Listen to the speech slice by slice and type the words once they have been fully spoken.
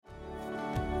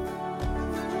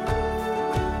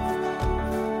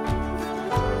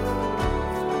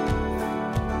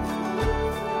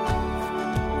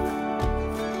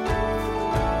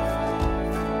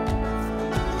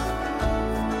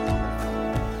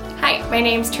My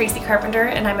name's Tracy Carpenter,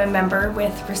 and I'm a member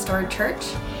with Restored Church.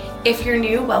 If you're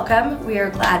new, welcome. We are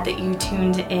glad that you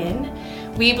tuned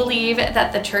in. We believe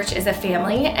that the church is a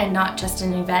family and not just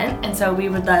an event, and so we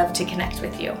would love to connect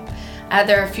with you.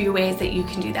 There are a few ways that you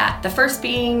can do that. The first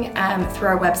being through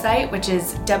our website, which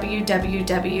is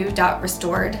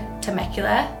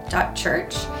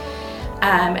www.restoredtemecula.church,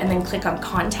 and then click on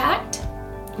Contact.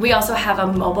 We also have a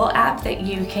mobile app that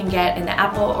you can get in the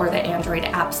Apple or the Android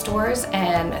app stores,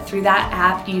 and through that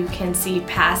app you can see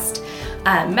past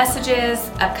messages,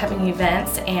 upcoming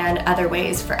events, and other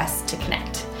ways for us to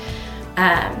connect.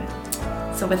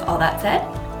 So with all that said,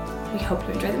 we hope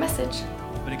you enjoy the message.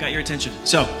 But it got your attention.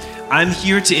 So I'm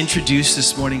here to introduce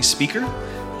this morning's speaker.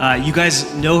 You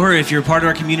guys know her if you're a part of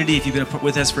our community, if you've been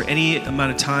with us for any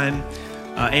amount of time.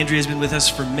 Andrea has been with us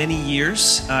for many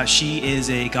years. She is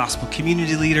a gospel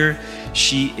community leader.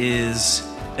 She is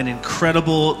an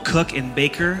incredible cook and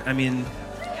baker. I mean,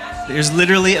 there's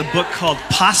literally a book called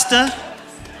Pasta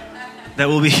that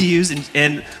will be used.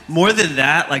 And more than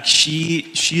that, like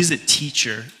she's a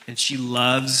teacher, and she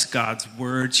loves God's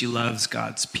word. She loves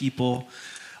God's people.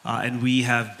 And we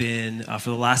have been, for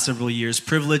the last several years,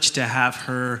 privileged to have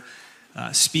her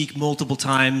speak multiple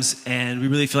times, and we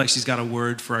really feel like she's got a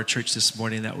word for our church this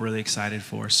morning that we're really excited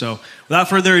for. So without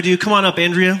further ado, come on up,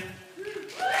 Andrea.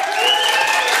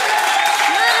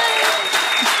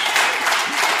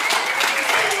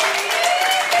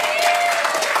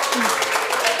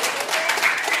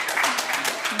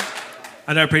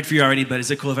 I know I prayed for you already, but is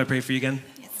it cool if I pray for you again?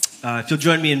 Yes. If you'll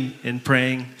join me in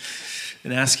praying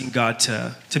and asking God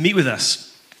to meet with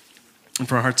us and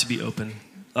for our heart to be open.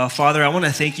 Father, I want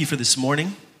to thank you for this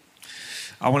morning.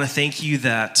 I want to thank you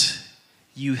that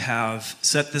you have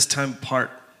set this time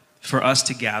apart for us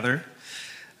to gather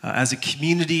as a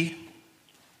community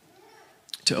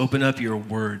to open up your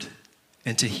word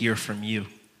and to hear from you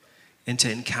and to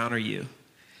encounter you.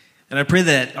 And I pray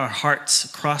that our hearts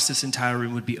across this entire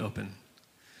room would be open,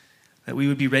 that we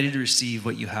would be ready to receive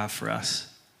what you have for us.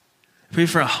 I pray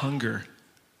for a hunger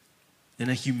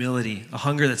and a humility, a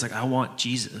hunger that's like, I want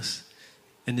Jesus.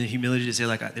 And the humility to say,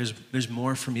 like, there's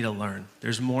more for me to learn.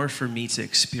 There's more for me to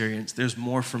experience. There's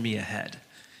more for me ahead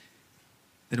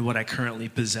than what I currently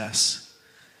possess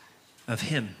of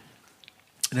him.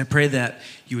 And I pray that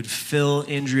you would fill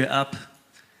Andrea up,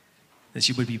 that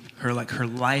she would be her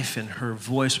life and her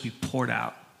voice would be poured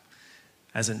out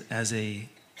as a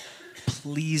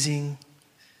pleasing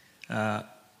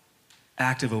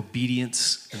act of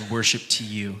obedience and worship to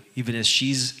you, even as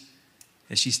she's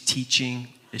teaching.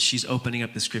 As she's opening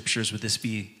up the scriptures, would this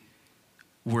be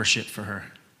worship for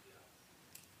her?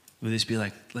 Would this be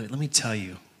like, let me tell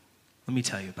you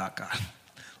about God.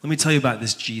 Let me tell you about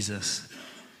this Jesus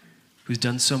who's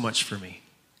done so much for me,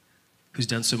 who's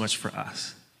done so much for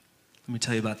us. Let me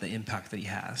tell you about the impact that he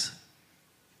has.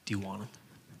 Do you want him?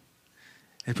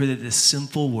 I pray that this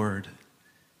simple word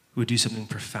would do something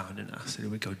profound in us, that it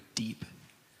would go deep,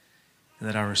 and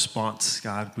that our response,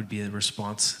 God, would be a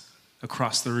response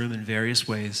across the room in various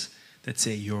ways that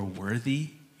say, you're worthy,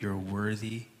 you're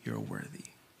worthy, you're worthy.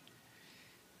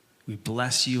 We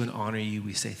bless you and honor you.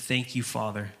 We say thank you,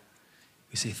 Father.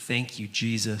 We say thank you,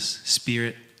 Jesus.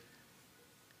 Spirit,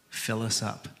 fill us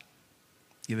up.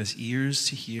 Give us ears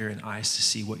to hear and eyes to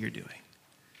see what you're doing.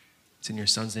 It's in your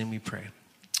son's name we pray.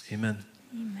 Amen.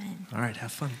 Amen. All right,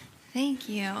 have fun. Thank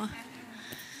you.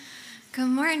 Good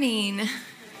morning.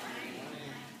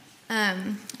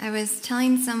 I was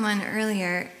telling someone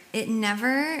earlier,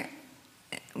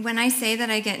 when I say that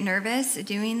I get nervous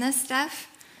doing this stuff,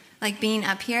 like being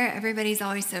up here, everybody's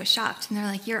always so shocked. And they're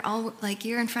like, you're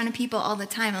in front of people all the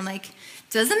time. I'm like,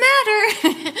 doesn't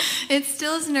matter. It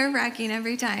still is nerve-wracking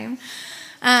every time.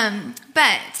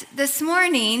 But this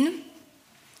morning,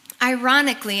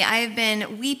 ironically, I've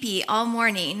been weepy all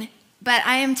morning, but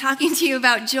I am talking to you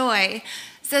about joy.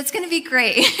 So it's going to be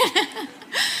great.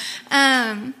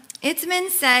 It's been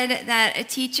said that a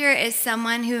teacher is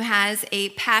someone who has a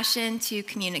passion to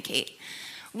communicate,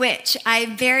 which I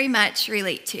very much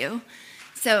relate to.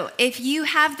 So if you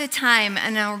have the time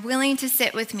and are willing to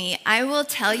sit with me, I will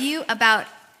tell you about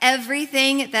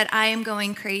everything that I am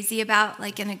going crazy about,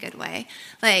 like in a good way.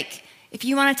 Like, if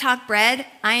you want to talk bread,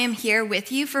 I am here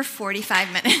with you for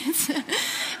 45 minutes.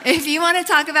 If you want to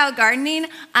talk about gardening,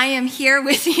 I am here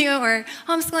with you, or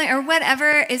homeschooling, or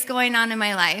whatever is going on in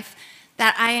my life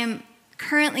that I am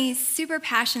currently super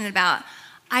passionate about.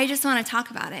 I just want to talk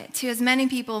about it to as many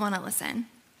people want to listen.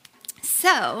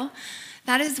 So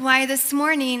that is why this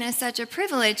morning is such a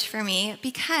privilege for me,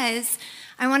 because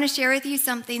I want to share with you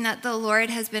something that the Lord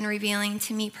has been revealing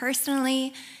to me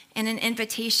personally, and an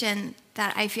invitation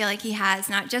that I feel like he has,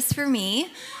 not just for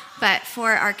me, but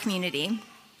for our community.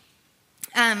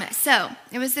 So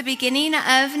it was the beginning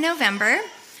of November.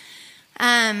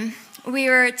 We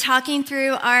were talking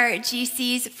through our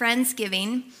GC's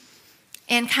Friendsgiving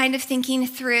and kind of thinking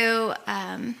through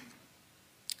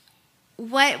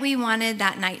what we wanted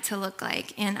that night to look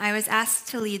like. And I was asked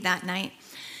to lead that night.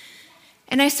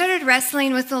 And I started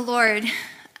wrestling with the Lord.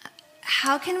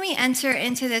 How can we enter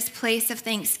into this place of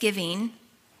thanksgiving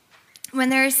when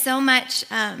there is so much,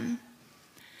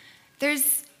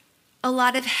 there's a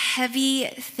lot of heavy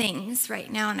things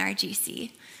right now in our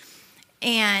GC.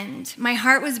 And my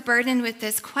heart was burdened with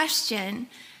this question: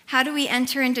 how do we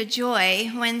enter into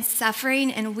joy when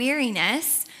suffering and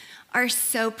weariness are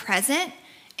so present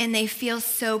and they feel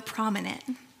so prominent?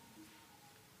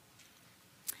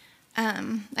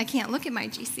 I can't look at my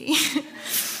GC.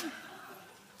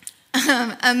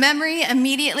 A memory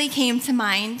immediately came to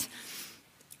mind.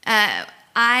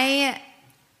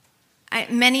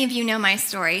 Many of you know my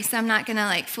story, so I'm not going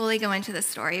to fully go into the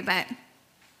story, but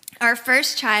our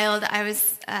first child, I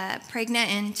was pregnant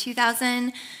in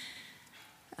 2000,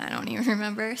 I don't even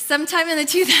remember, sometime in the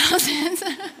 2000s,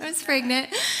 I was pregnant,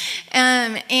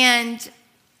 and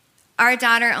our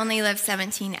daughter only lived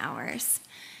 17 hours.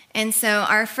 And so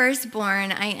our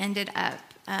firstborn, I ended up,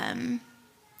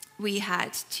 we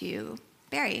had to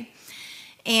bury.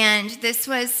 And this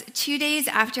was 2 days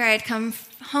after I had come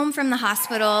home from the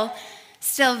hospital,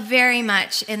 still very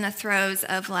much in the throes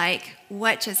of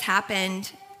what just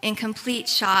happened, in complete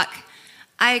shock.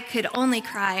 I could only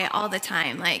cry all the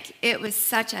time. It was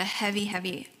such a heavy,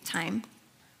 heavy time.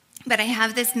 But I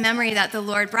have this memory that the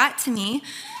Lord brought to me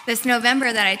this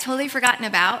November that I'd totally forgotten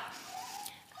about.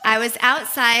 I was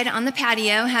outside on the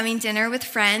patio having dinner with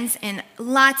friends, and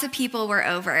lots of people were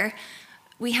over.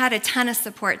 We had a ton of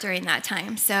support during that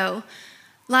time, so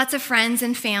lots of friends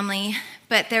and family,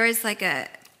 but there was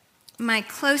my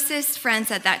closest friends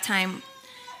at that time.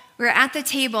 We were at the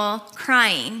table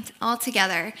crying all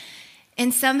together,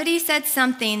 and somebody said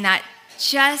something that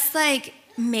just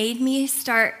made me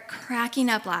start cracking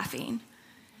up laughing.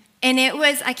 And it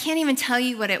was, I can't even tell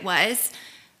you what it was,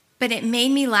 but it made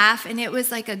me laugh, and it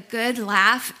was a good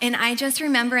laugh. And I just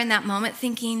remember in that moment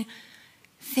thinking,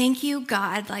 thank you,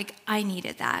 God, I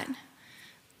needed that.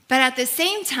 But at the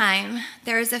same time,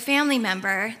 there was a family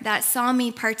member that saw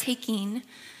me partaking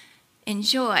in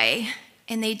joy,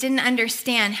 and they didn't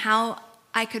understand how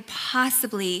I could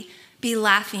possibly be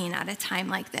laughing at a time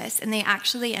like this, and they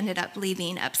actually ended up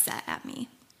leaving upset at me.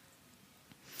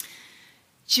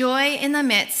 Joy in the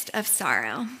midst of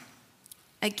sorrow,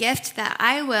 a gift that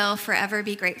I will forever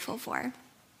be grateful for.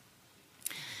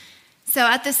 So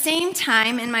at the same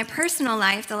time, in my personal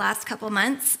life, the last couple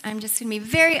months, I'm just going to be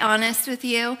very honest with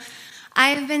you,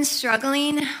 I've been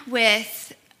struggling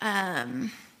with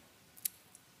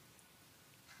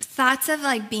thoughts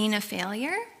of being a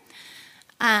failure,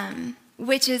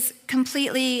 which is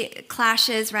completely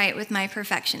clashes right with my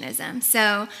perfectionism.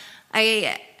 So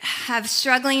I have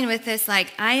struggling with this, I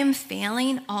am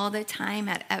failing all the time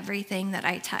at everything that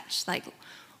I touch.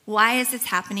 Why is this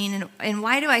happening, and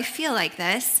why do I feel like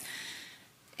this?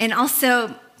 And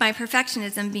also my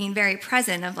perfectionism being very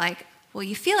present of well,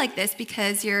 you feel like this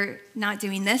because you're not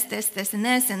doing this,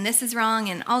 and this is wrong,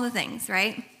 and all the things,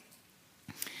 right?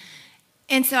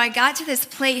 And so I got to this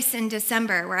place in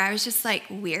December where I was just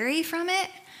weary from it.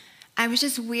 I was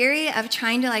just weary of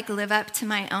trying to live up to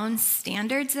my own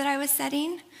standards that I was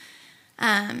setting.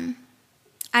 I'm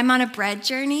on a bread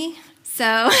journey,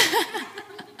 so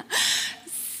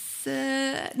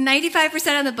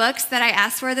 95% of the books that I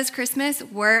asked for this Christmas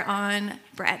were on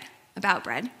bread, about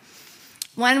bread.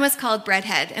 One was called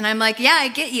Breadhead, and I'm yeah, I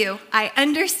get you. I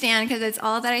understand, because it's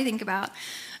all that I think about.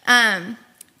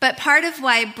 But part of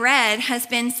why bread has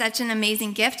been such an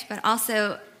amazing gift, but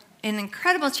also an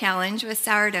incredible challenge with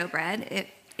sourdough bread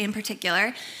in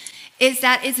particular, is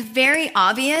that it's very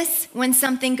obvious when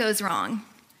something goes wrong.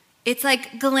 It's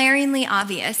glaringly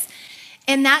obvious.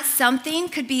 And that something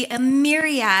could be a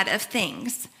myriad of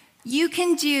things. You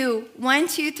can do 1,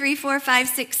 2, 3, 4, 5,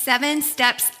 6, 7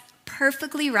 steps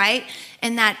perfectly right,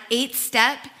 and that 8th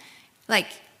step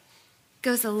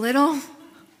goes a little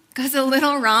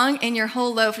wrong, and your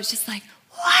whole loaf is just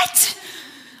what?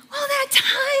 All that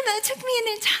time, that took me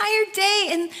an entire day,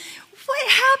 and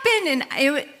what happened?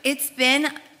 And it's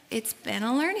been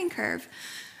a learning curve,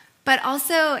 but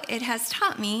also it has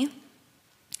taught me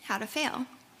how to fail.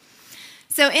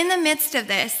 So in the midst of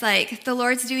this, the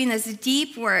Lord's doing this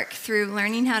deep work through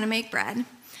learning how to make bread.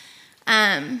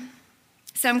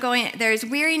 So I'm going, there's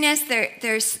weariness,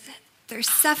 there's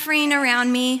suffering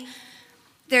around me,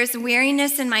 there's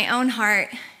weariness in my own heart,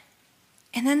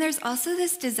 And then there's also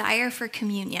this desire for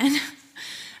communion.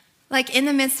 Like in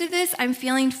the midst of this, I'm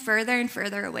feeling further and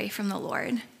further away from the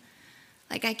Lord.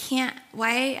 Like I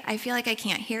feel like I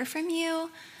can't hear from you.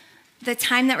 The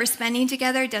time that we're spending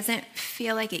together doesn't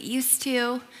feel like it used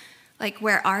to. Like,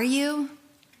 where are you?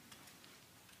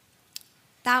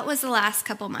 That was the last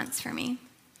couple months for me.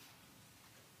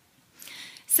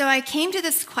 So I came to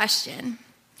this question: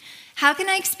 how can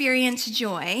I experience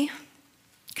joy?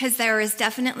 Because there is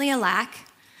definitely a lack.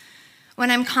 When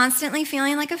I'm constantly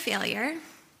feeling like a failure,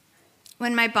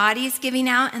 when my body is giving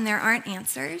out and there aren't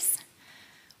answers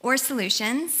or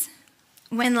solutions,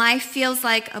 when life feels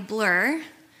like a blur,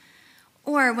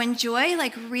 or when joy,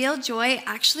 like real joy,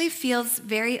 actually feels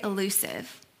very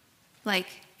elusive. Like,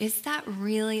 is that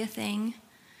really a thing?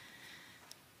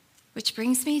 Which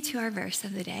brings me to our verse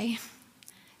of the day.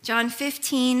 John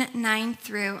 15, 9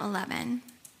 through 11.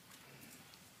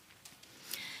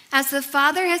 As the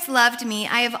Father has loved me,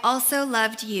 I have also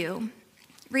loved you.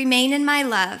 Remain in my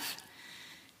love.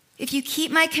 If you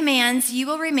keep my commands, you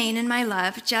will remain in my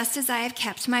love, just as I have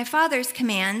kept my Father's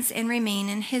commands and remain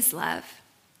in his love.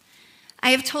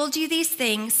 I have told you these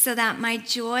things so that my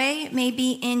joy may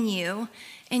be in you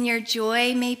and your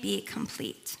joy may be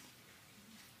complete.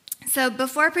 So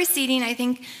before proceeding, I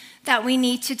think that we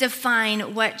need to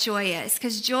define what joy is,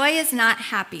 because joy is not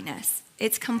happiness.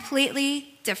 It's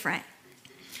completely different.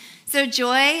 So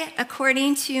joy,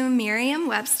 according to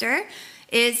Merriam-Webster,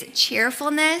 is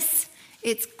cheerfulness,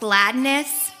 it's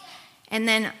gladness, and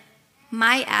then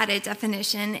my added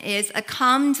definition is a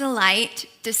calm delight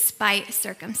despite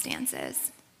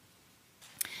circumstances.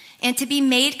 And to be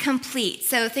made complete.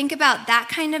 So think about that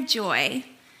kind of joy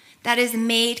that is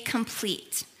made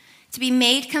complete. To be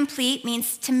made complete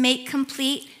means to make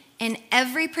complete in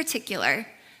every particular,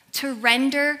 to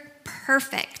render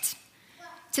perfect,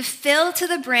 to fill to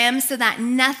the brim so that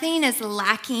nothing is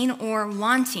lacking or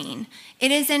wanting.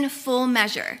 It is in full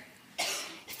measure.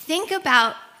 Think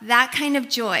about that kind of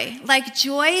joy, like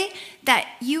joy that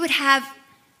you would have,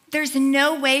 there's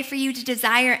no way for you to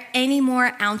desire any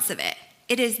more ounce of it.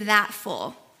 It is that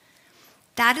full.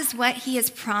 That is what he is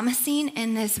promising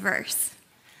in this verse.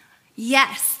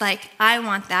 Yes, like I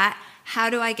want that. How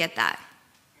do I get that?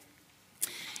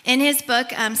 In his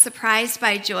book, Surprised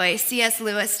by Joy, C.S.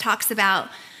 Lewis talks about,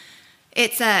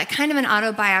 it's a kind of an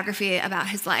autobiography about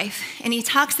his life. And he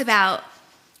talks about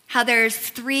how there's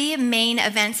 3 main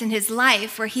events in his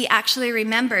life where he actually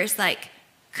remembers, like,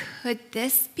 could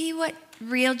this be what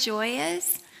real joy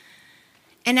is?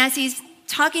 And as he's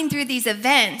talking through these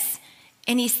events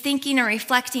and he's thinking and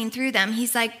reflecting through them,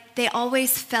 he's like, they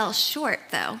always fell short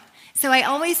though. So I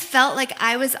always felt like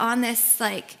I was on this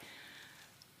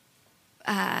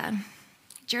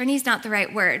journey's not the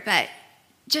right word, but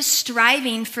just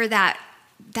striving for that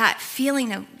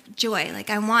feeling of joy. Like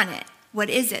I want it. What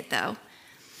is it though?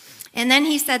 And then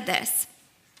he said this: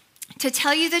 to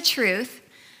tell you the truth,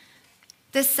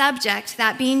 the subject,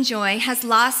 that being joy, has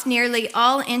lost nearly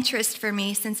all interest for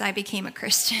me since I became a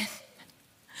Christian.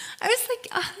 I was like,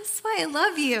 oh, this is why I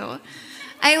love you.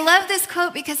 I love this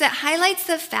quote because it highlights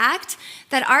the fact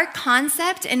that our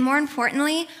concept, and more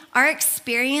importantly, our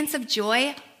experience of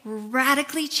joy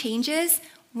radically changes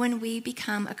when we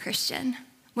become a Christian,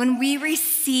 when we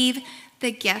receive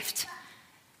the gift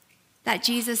that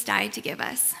Jesus died to give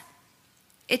us.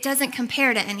 It doesn't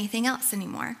compare to anything else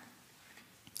anymore.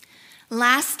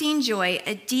 Lasting joy,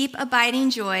 a deep, abiding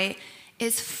joy,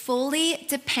 is fully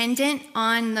dependent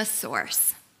on the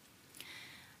source.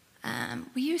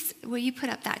 Will you put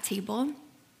up that table?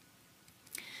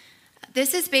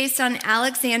 This is based on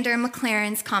Alexander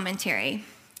McLaren's commentary.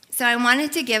 So I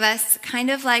wanted to give us kind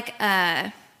of like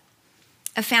a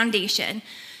foundation.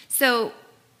 So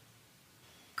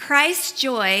Christ's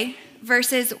joy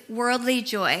versus worldly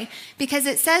joy, because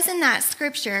it says in that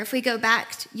scripture, if we go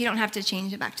back, you don't have to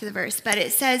change it back to the verse, but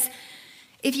it says,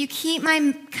 if you keep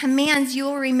my commands, you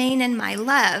will remain in my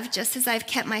love, just as I've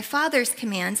kept my Father's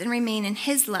commands and remain in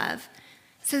his love,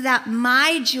 so that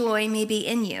my joy may be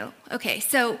in you. Okay,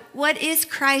 so what is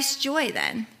Christ's joy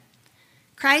then?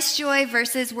 Christ's joy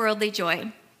versus worldly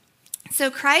joy. So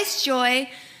Christ's joy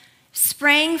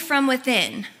sprang from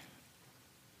within.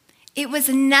 It was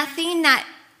nothing that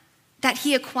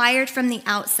he acquired from the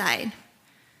outside.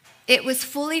 It was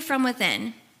fully from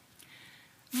within.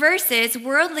 Versus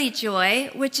worldly joy,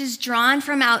 which is drawn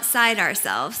from outside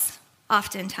ourselves,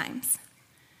 oftentimes,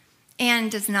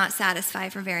 and does not satisfy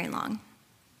for very long.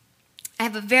 I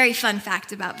have a very fun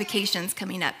fact about vacations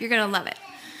coming up. You're going to love it.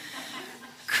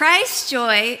 Christ's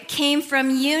joy came from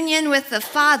union with the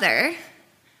Father,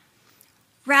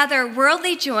 Rather,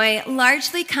 worldly joy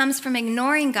largely comes from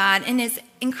ignoring God and is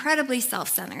incredibly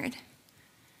self-centered.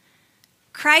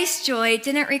 Christ's joy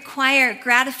didn't require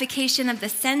gratification of the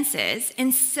senses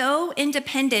and so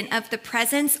independent of the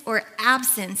presence or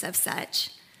absence of such.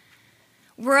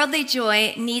 Worldly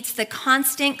joy needs the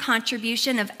constant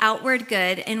contribution of outward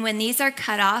good, and when these are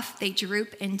cut off, they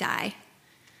droop and die.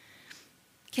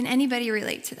 Can anybody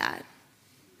relate to that?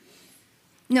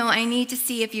 No, I need to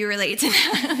see if you relate to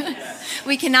that.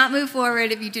 We cannot move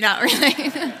forward if you do not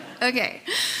relate. Okay.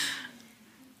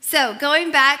 So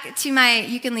going back to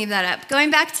you can leave that up. Going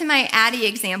back to my Addie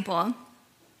example.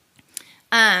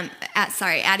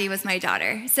 Addie was my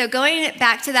daughter. So going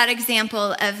back to that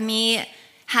example of me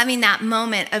having that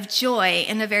moment of joy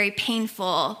in a very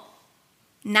painful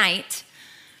night,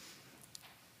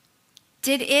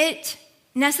 did it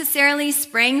necessarily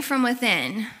spring from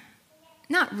within?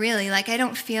 Not really. I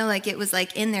don't feel like it was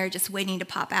in there just waiting to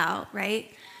pop out,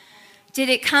 right? Did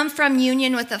it come from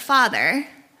union with the Father?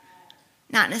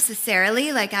 Not necessarily.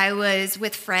 I was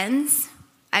with friends.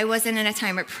 I wasn't in a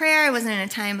time of prayer. I wasn't in a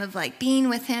time of being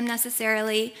with him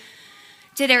necessarily.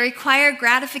 Did it require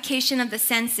gratification of the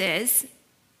senses?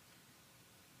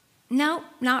 No,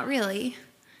 not really.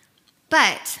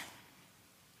 But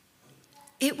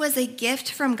it was a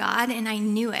gift from God, and I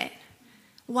knew it.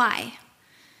 Why?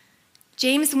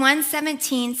 James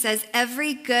 1:17 says,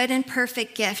 "Every good and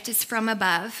perfect gift is from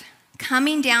above,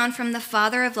 coming down from the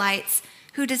Father of lights,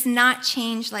 who does not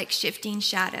change like shifting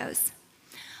shadows."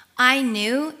 I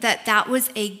knew that was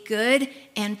a good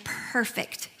and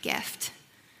perfect gift.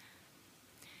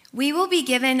 We will be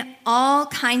given all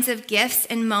kinds of gifts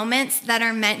and moments that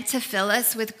are meant to fill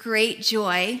us with great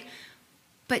joy,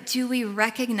 but do we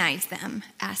recognize them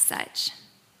as such?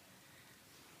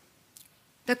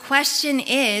 The question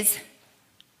is,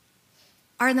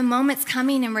 are the moments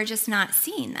coming and we're just not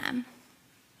seeing them?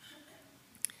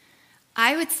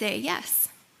 I would say yes.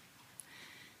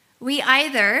 We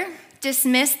either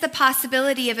dismiss the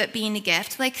possibility of it being a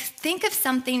gift. Think of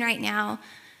something right now.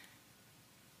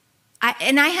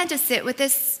 I had to sit with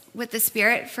the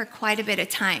Spirit for quite a bit of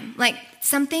time.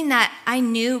 Something that I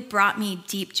knew brought me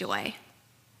deep joy.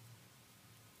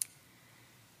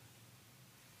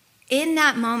 In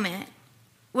that moment,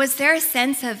 was there a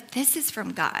sense of, this is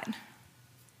from God?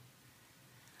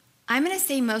 I'm going to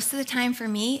say most of the time for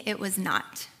me, it was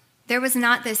not. There was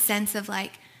not this sense of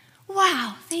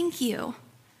wow, thank you.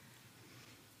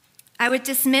 I would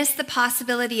dismiss the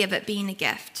possibility of it being a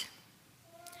gift.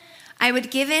 I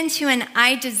would give in to an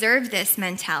I deserve this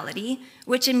mentality,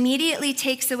 which immediately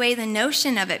takes away the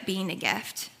notion of it being a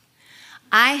gift.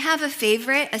 I have a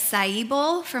favorite acai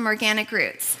bowl from Organic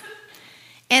Roots.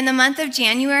 In the month of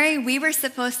January, we were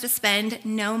supposed to spend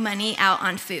no money out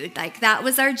on food. That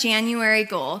was our January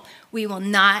goal. We will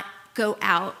not go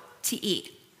out to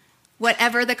eat,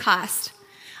 whatever the cost.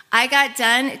 I got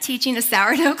done teaching a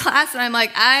sourdough class, and I'm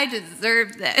I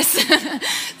deserve this.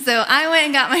 So I went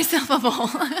and got myself a bowl.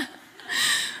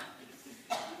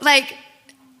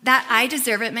 That I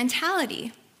deserve it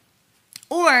mentality.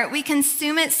 Or we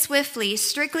consume it swiftly,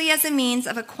 strictly as a means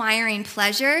of acquiring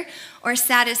pleasure or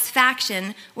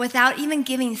satisfaction without even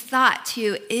giving thought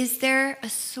to, is there a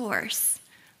source?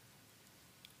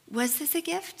 Was this a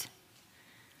gift?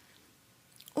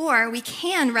 Or we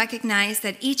can recognize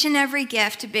that each and every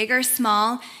gift, big or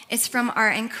small, is from our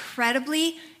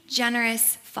incredibly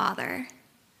generous Father.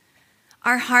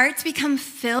 Our hearts become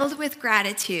filled with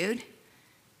gratitude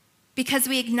because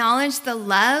we acknowledge the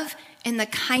love and the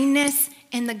kindness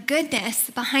and the goodness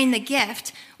behind the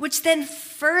gift, which then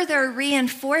further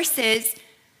reinforces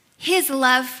his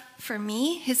love for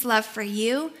me, his love for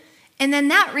you, and then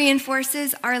that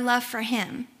reinforces our love for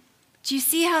him. Do you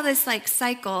see how this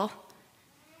cycle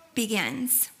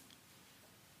begins?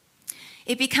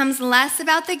 It becomes less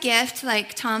about the gift,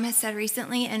 like Tom has said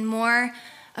recently, and more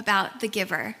about the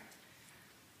giver.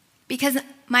 Because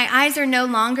my eyes are no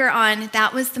longer on,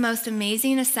 that was the most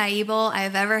amazing acai bowl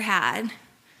I've ever had.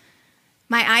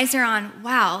 My eyes are on,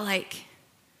 wow,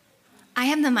 I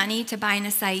have the money to buy an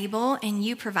acai bowl, and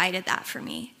you provided that for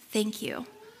me. Thank you.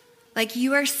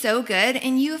 You are so good,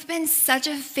 and you have been such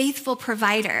a faithful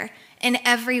provider in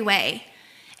every way.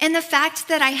 And the fact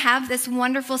that I have this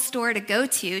wonderful store to go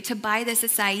to buy this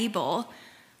acai bowl,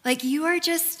 you're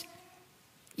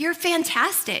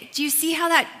fantastic. Do you see how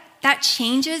that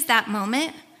changes that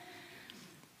moment?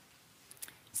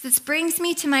 So this brings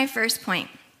me to my first point.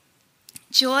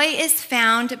 Joy is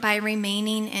found by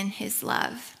remaining in his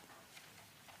love.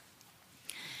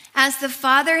 As the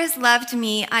Father has loved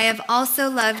me, I have also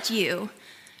loved you.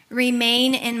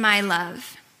 Remain in my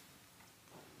love.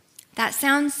 That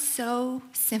sounds so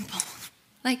simple.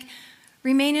 Like,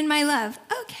 remain in my love.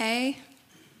 Okay.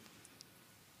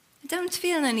 I don't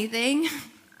feel anything.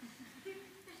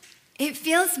 It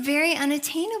feels very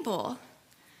unattainable.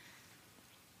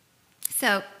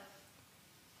 So,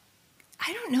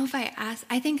 I don't know if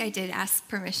I think I did ask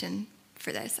permission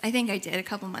for this. I think I did a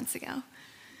couple months ago.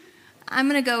 I'm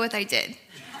going to go with I did.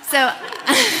 So,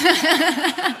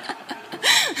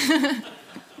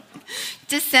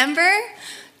 December,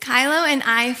 Kylo and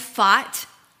I fought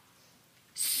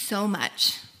so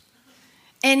much.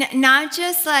 And not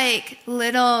just like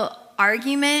little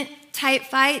argument type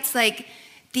fights, like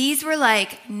these were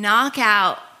like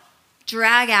knockout,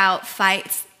 drag out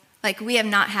fights like we have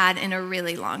not had in a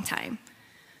really long time.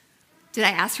 Did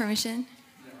I ask permission?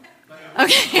 No.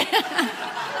 Okay.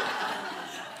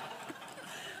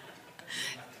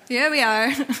 Here we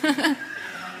are.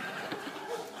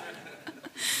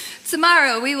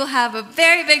 Tomorrow we will have a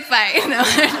very big fight. No,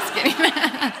 I'm just kidding.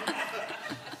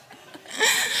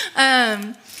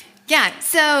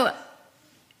 So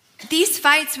these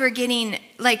fights were getting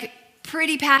like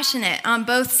pretty passionate on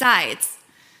both sides.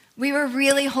 We were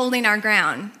really holding our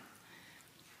ground.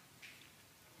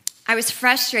 I was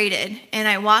frustrated and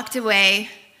I walked away.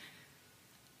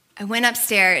 I went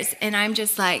upstairs and I'm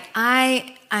just like,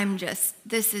 I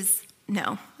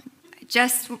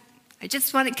just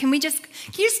want to, can you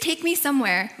just take me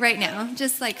somewhere right now?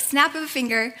 Just like snap of a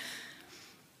finger.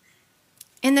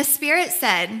 And the Spirit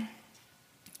said,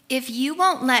 if you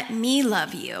won't let me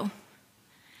love you,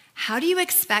 how do you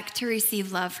expect to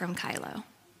receive love from Kylo?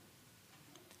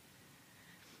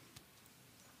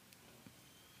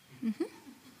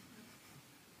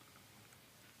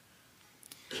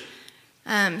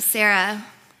 Sarah,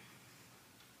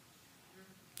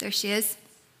 there she is.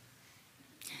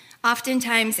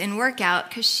 Oftentimes in workout,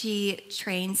 because she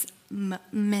trains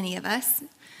many of us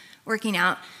working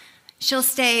out, she'll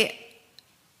show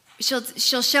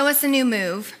us a new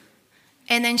move,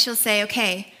 and then she'll say,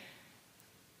 okay,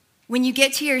 when you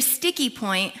get to your sticky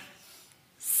point,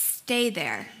 stay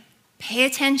there. Pay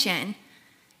attention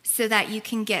so that you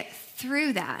can get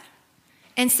through that.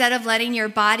 Instead of letting your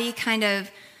body kind of,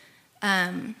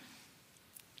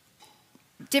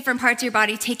 different parts of your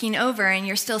body taking over and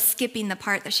you're still skipping the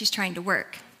part that she's trying to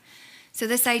work. So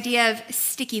this idea of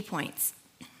sticky points.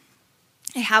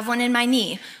 I have one in my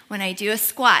knee. When I do a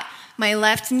squat, my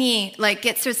left knee like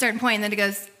gets to a certain point and then it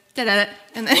goes da-da-da,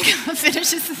 and then it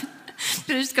finishes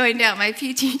going down. My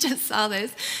PT just saw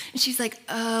this and she's like,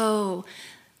 oh,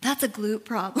 that's a glute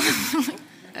problem. I'm like,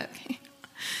 okay.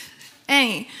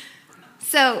 Anyway,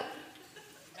 so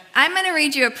I'm going to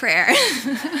read you a prayer.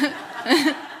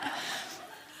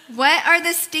 What are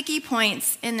the sticky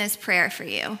points in this prayer for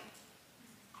you? And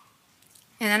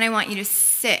then I want you to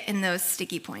sit in those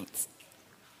sticky points.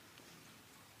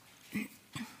 I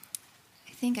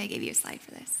think I gave you a slide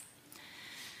for this.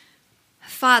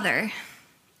 Father,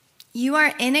 you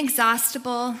are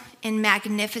inexhaustible in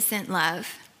magnificent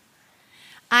love.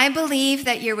 I believe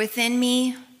that you're within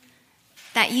me,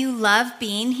 that you love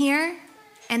being here,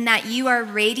 and that you are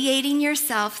radiating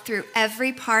yourself through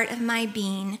every part of my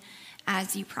being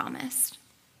as you promised.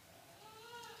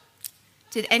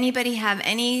 Did anybody have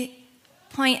any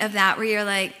point of that where you're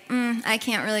like, I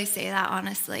can't really say that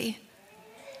honestly?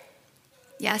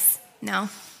 Yes? No?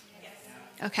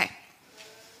 Okay.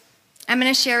 I'm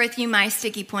going to share with you my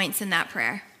sticky points in that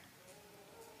prayer.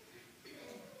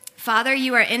 Father,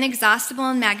 you are inexhaustible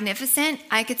and magnificent.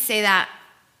 I could say that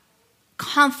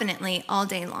confidently all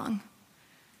day long.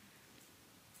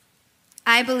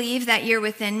 I believe that you're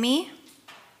within me.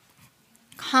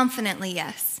 Confidently,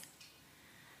 yes.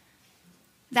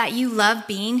 That you love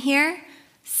being here.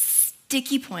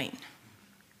 Sticky point.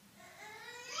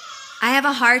 I have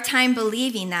a hard time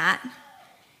believing that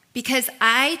because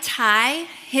I tie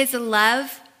his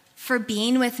love for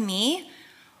being with me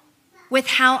with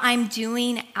how I'm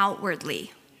doing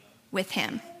outwardly with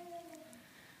him.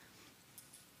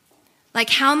 Like,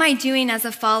 how am I doing as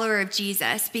a follower of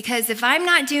Jesus? Because if I'm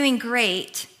not doing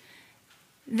great,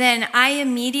 then I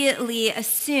immediately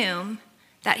assume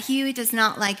that he does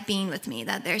not like being with me,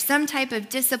 that there's some type of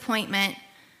disappointment.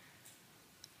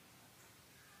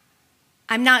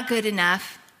 I'm not good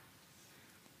enough.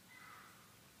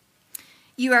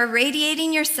 You are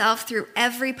radiating yourself through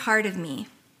every part of me.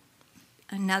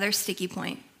 Another sticky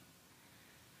point.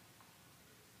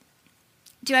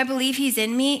 Do I believe he's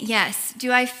in me? Yes.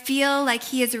 Do I feel like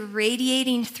he is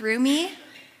radiating through me?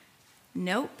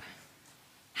 Nope.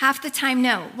 Half the time,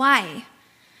 no. Why?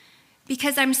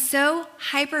 Because I'm so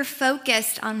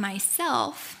hyper-focused on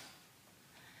myself,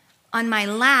 on my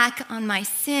lack, on my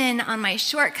sin, on my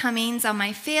shortcomings, on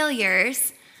my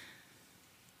failures,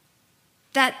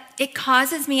 that it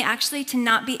causes me actually to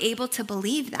not be able to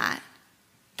believe that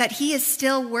he is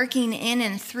still working in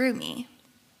and through me.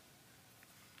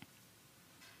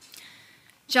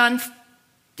 John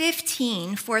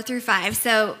 15, 4 through 5,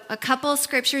 so a couple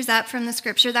scriptures up from the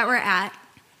scripture that we're at,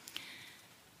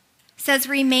 says,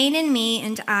 "Remain in me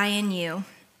and I in you.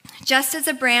 Just as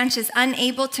a branch is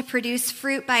unable to produce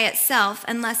fruit by itself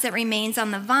unless it remains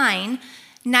on the vine,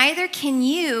 neither can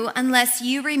you unless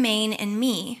you remain in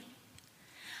me.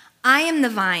 I am the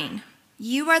vine,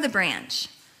 you are the branch.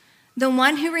 The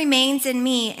one who remains in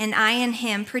me and I in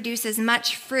him produces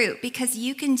much fruit, because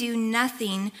you can do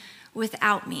nothing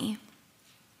without me."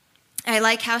 I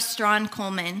like how Strawn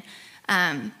Coleman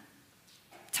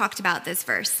talked about this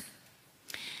verse.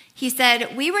 He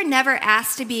said, "We were never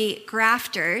asked to be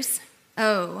grafters."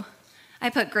 Oh, I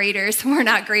put graders. We're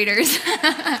not graders.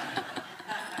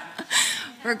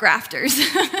 We're grafters.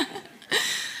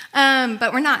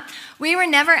 But we're not. We were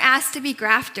never asked to be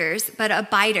grafters, but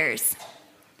abiders.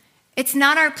 It's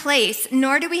not our place,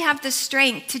 nor do we have the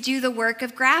strength to do the work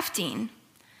of grafting.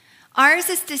 Ours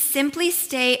is to simply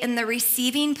stay in the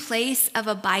receiving place of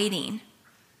abiding.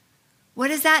 What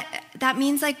does that? That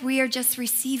means like we are just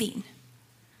receiving.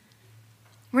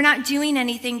 We're not doing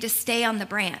anything to stay on the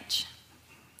branch.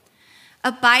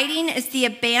 Abiding is the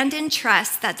abandoned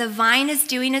trust that the vine is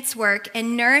doing its work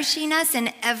and nourishing us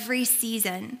in every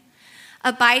season.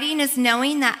 Abiding is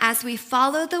knowing that as we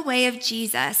follow the way of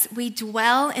Jesus, we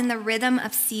dwell in the rhythm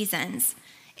of seasons,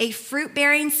 a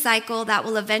fruit-bearing cycle that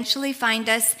will eventually find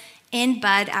us in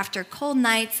bud after cold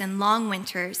nights and long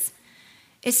winters.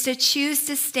 It's to choose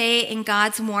to stay in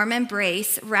God's warm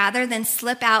embrace rather than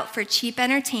slip out for cheap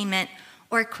entertainment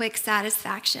or quick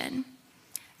satisfaction.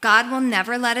 God will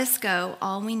never let us go.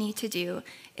 All we need to do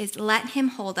is let him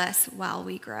hold us while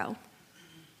we grow.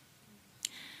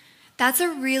 That's a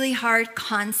really hard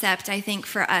concept, I think,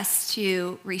 for us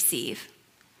to receive,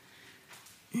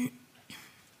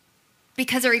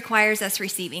 because it requires us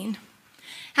receiving.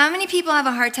 How many people have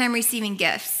a hard time receiving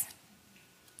gifts?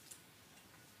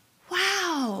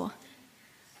 Wow,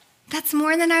 that's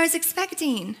more than I was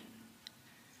expecting,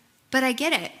 but I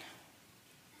get it.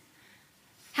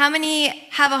 How many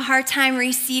have a hard time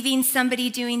receiving somebody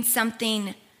doing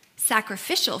something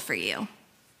sacrificial for you?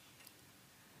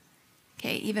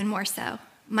 Okay, even more so.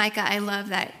 Micah, I love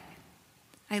that.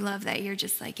 I love that you're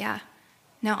just like, yeah,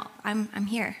 no, I'm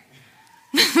here.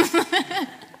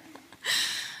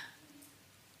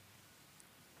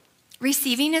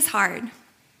 Receiving is hard.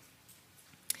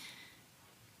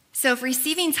 So if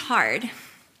receiving's hard,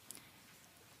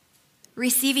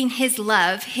 receiving his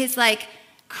love, his like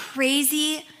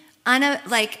crazy,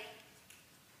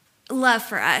 love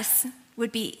for us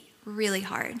would be really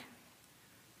hard.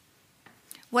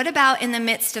 What about in the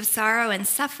midst of sorrow and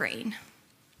suffering?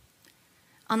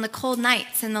 On the cold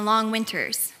nights and the long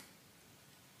winters?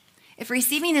 If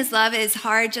receiving his love is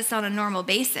hard just on a normal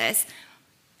basis,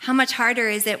 how much harder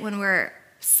is it when we're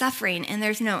suffering and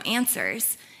there's no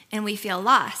answers and we feel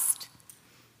lost?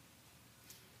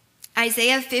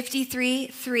 Isaiah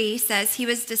 53:3 says, "He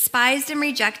was despised and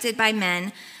rejected by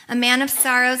men, a man of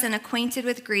sorrows and acquainted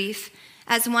with grief.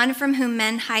 As one from whom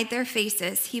men hide their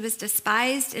faces, he was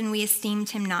despised and we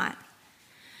esteemed him not."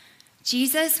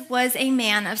 Jesus was a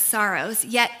man of sorrows,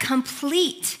 yet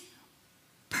complete,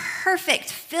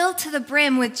 perfect, filled to the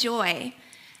brim with joy.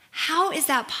 How is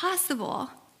that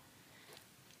possible?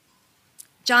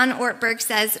 John Ortberg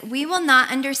says, "We will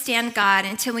not understand God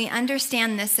until we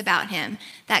understand this about him,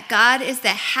 that God is the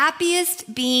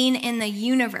happiest being in the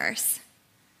universe.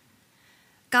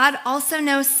 God also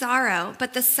knows sorrow,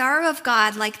 but the sorrow of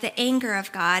God, like the anger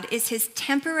of God, is his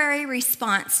temporary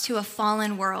response to a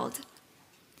fallen world.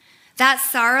 That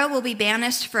sorrow will be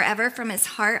banished forever from his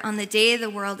heart on the day the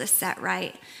world is set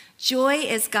right. Joy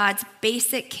is God's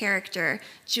basic character.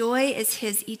 Joy is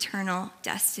his eternal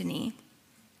destiny."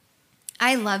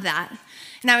 I love that.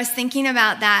 And I was thinking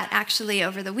about that actually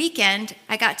over the weekend.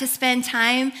 I got to spend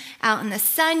time out in the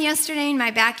sun yesterday in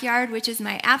my backyard, which is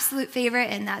my absolute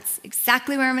favorite, and that's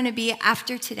exactly where I'm going to be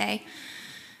after today.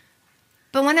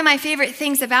 But one of my favorite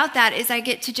things about that is I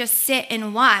get to just sit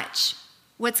and watch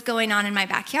what's going on in my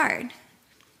backyard.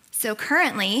 So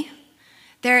currently,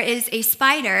 there is a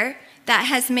spider that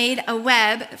has made a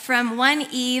web from one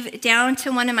eave down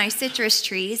to one of my citrus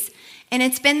trees, and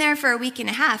it's been there for a week and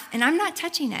a half, and I'm not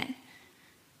touching it.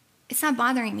 It's not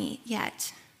bothering me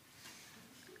yet.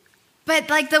 But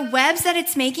like the webs that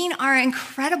it's making are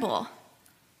incredible.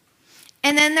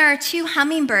 And then there are 2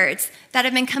 hummingbirds that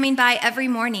have been coming by every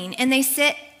morning, and they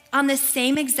sit on the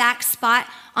same exact spot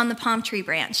on the palm tree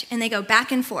branch, and they go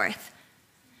back and forth.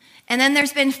 And then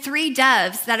there's been 3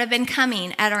 doves that have been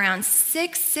coming at around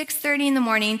 6:30 in the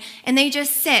morning, and they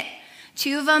just sit.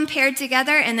 2 of them paired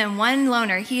together, and then one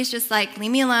loner. He's just like,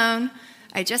 leave me alone.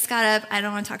 I just got up. I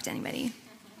don't want to talk to anybody.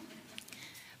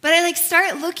 But I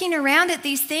start looking around at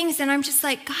these things, and I'm just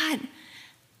like, God,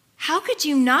 how could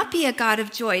you not be a God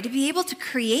of joy to be able to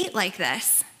create like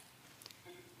this?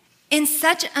 In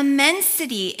such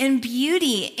immensity and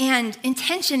beauty and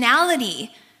intentionality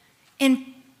and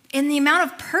in the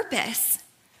amount of purpose.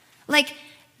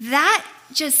 That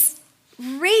just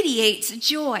radiates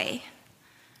joy.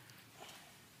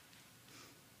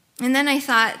 And then I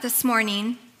thought this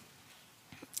morning,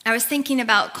 I was thinking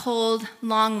about cold,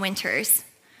 long winters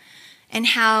and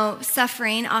how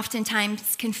suffering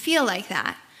oftentimes can feel like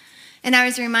that. And I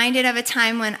was reminded of a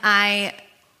time when I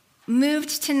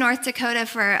moved to North Dakota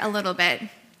for a little bit,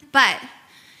 but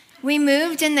we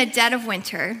moved in the dead of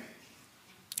winter.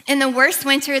 In the worst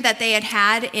winter that they had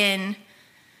had in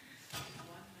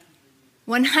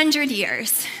 100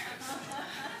 years.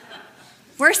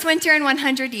 Worst winter in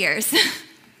 100 years.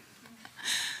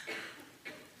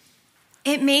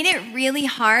 It made it really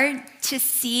hard to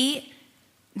see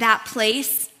that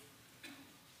place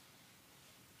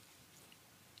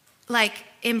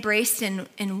embraced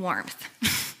in warmth.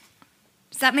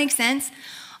 Does that make sense?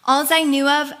 All I knew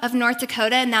of North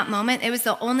Dakota in that moment, it was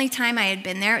the only time I had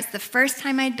been there. It was the first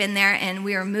time I'd been there, and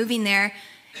we were moving there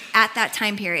at that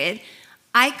time period.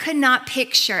 I could not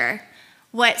picture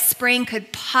what spring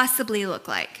could possibly look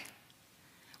like,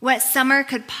 what summer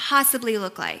could possibly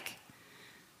look like.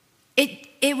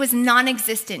 It was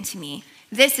non-existent to me.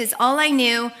 This is all I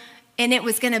knew, and it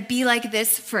was going to be like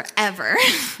this forever.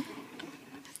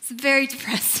 It's very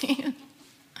depressing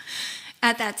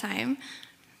at that time.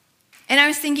 And I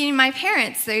was thinking, my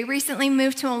parents, they recently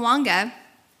moved to Awanga.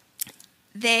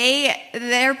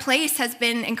 Their place has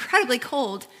been incredibly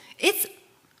cold. It's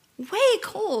way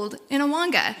cold in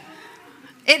Awanga.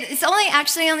 It's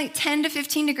only 10 to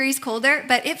 15 degrees colder,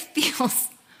 but it feels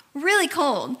really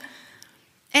cold.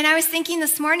 And I was thinking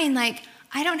this morning,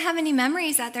 I don't have any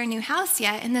memories at their new house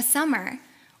yet in the summer.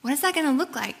 What is that going to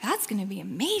look like? That's going to be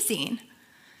amazing.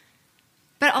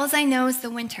 But all I know is the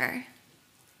winter.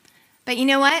 But you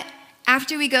know what?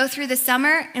 After we go through the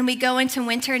summer and we go into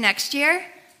winter next year,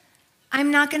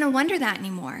 I'm not going to wonder that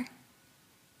anymore.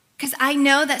 Because I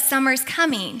know that summer's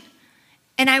coming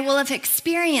and I will have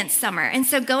experienced summer. And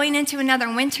so going into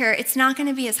another winter, it's not going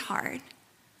to be as hard.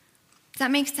 Does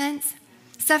that make sense?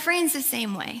 Suffering's the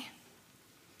same way.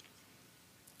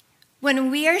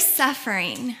 When we are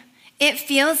suffering, it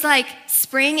feels like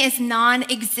spring is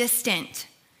non-existent.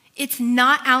 It's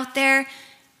not out there.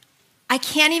 I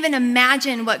can't even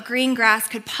imagine what green grass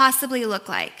could possibly look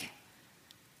like.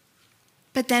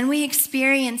 But then we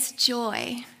experience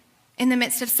joy in the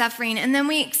midst of suffering, and then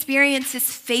we experience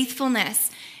his faithfulness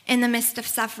in the midst of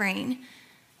suffering,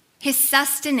 his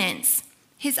sustenance,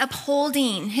 his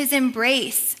upholding, his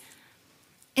embrace.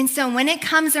 And so when it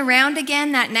comes around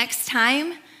again that next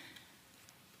time,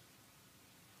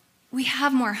 we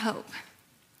have more hope.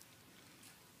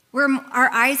 Our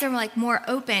eyes are more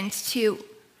opened to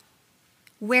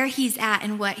where he's at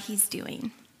and what he's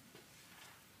doing.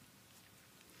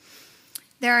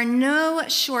 There are no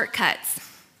shortcuts.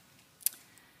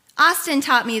 Austin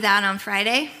taught me that on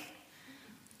Friday.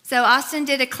 So Austin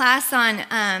did a class on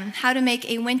how to make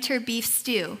a winter beef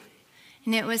stew,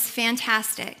 and it was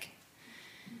fantastic.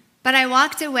 But I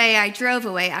drove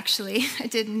away actually. I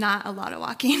did not a lot of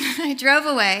walking. I drove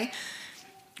away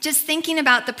just thinking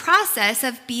about the process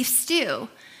of beef stew.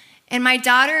 And my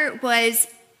daughter was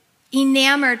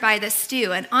enamored by the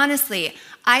stew. And honestly,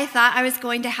 I thought I was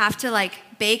going to have to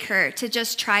bake her to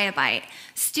just try a bite.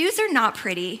 Stews are not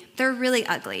pretty. They're really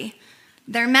ugly.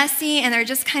 They're messy and they're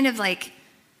just kind of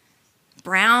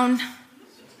brown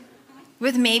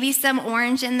with maybe some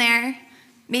orange in there,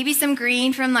 maybe some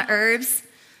green from the herbs.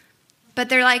 But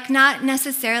they're not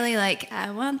necessarily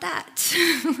I want that.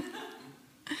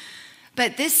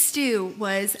 But this stew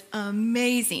was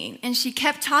amazing. And she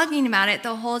kept talking about it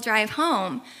the whole drive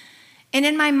home. And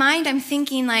in my mind, I'm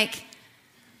thinking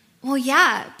well,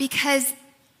 yeah, because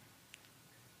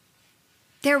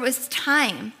there was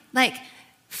time.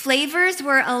 Flavors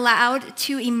were allowed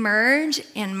to emerge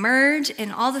and merge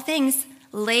and all the things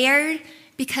layered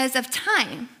because of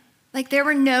time. There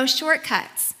were no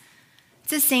shortcuts.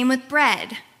 It's the same with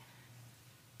bread.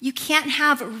 You can't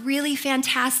have really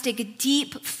fantastic,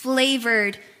 deep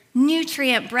flavored,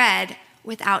 nutrient bread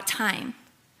without time.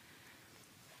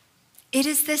 It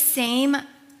is the same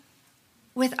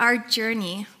with our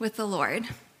journey with the Lord.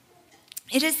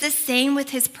 It is the same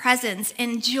with his presence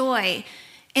and joy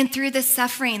and through the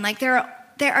suffering. There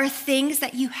There are things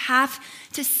that you have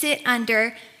to sit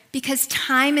under because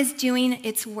time is doing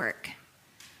its work.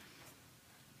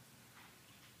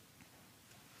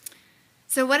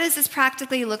 So what does this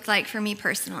practically look like for me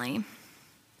personally?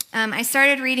 I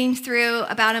started reading through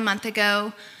about a month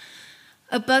ago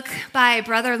a book by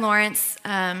Brother Lawrence.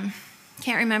 Can't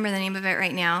remember the name of it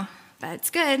right now, but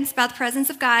it's good. It's about the presence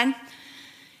of God.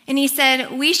 And he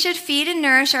said, we should feed and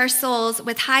nourish our souls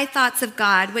with high thoughts of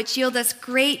God, which yield us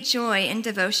great joy and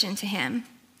devotion to him.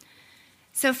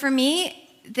 So for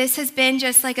me, this has been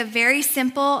just like a very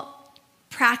simple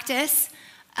practice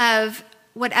of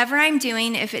whatever I'm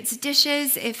doing, if it's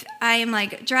dishes, if I am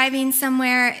like driving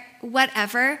somewhere,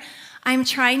 whatever, I'm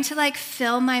trying to like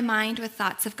fill my mind with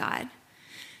thoughts of God.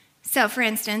 So for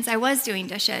instance, I was doing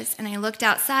dishes and I looked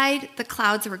outside, the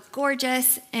clouds were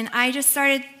gorgeous, and I just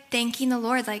started thanking the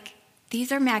Lord, like,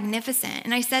 these are magnificent.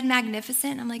 And I said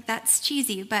magnificent, I'm like, that's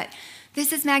cheesy, but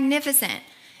this is magnificent.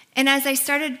 And as I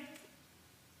started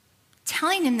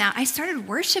telling him that, I started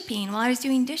worshiping while I was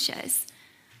doing dishes.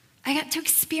 I got to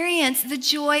experience the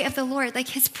joy of the Lord, like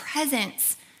his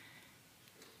presence,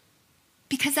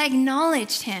 because I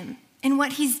acknowledged him and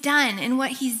what he's done and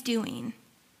what he's doing.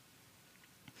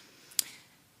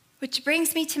 Which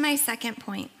brings me to my second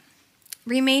point.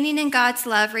 Remaining in God's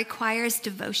love requires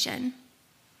devotion.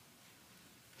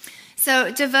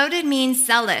 So devoted means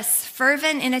zealous,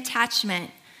 fervent in attachment,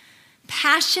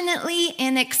 passionately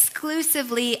and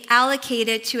exclusively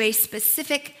allocated to a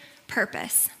specific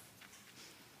purpose.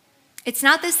 It's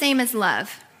not the same as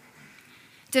love.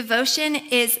 Devotion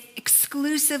is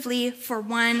exclusively for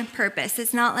one purpose.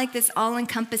 It's not like this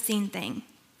all-encompassing thing.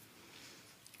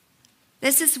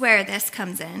 This is where this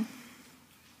comes in.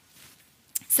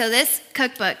 So this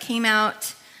cookbook came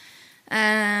out,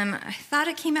 I thought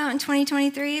it came out in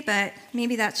 2023, but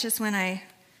maybe that's just when I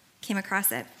came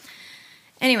across it.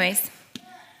 Anyways,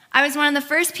 I was one of the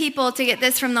first people to get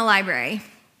this from the library,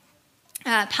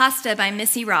 Pasta by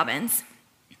Missy Robbins.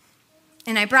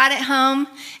 And I brought it home,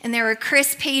 and there were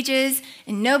crisp pages,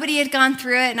 and nobody had gone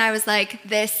through it, and I was like,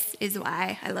 this is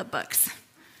why I love books,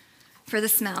 for the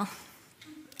smell,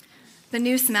 the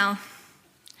new smell.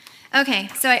 Okay,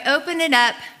 so I opened it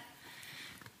up,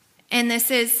 and this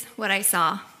is what I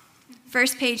saw.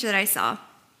 First page that I saw.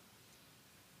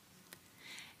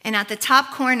 And at the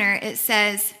top corner, it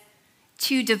says,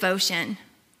 to devotion.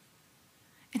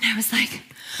 And I was like,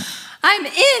 I'm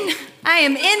in. I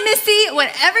am in, Missy.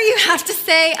 Whatever you have to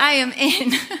say, I am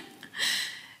in.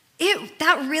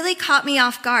 That really caught me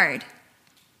off guard.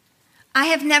 I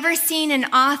have never seen an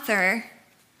author,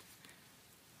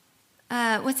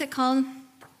 what's it called?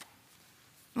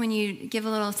 When you give a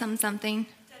little something? Dedicate.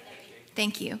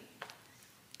 Thank you.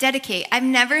 Dedicate. I've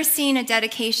never seen a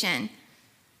dedication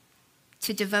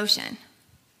to devotion.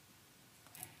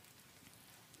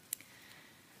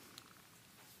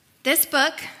 This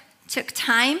book took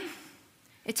time,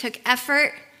 it took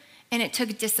effort, and it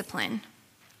took discipline.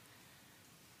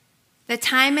 The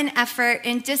time and effort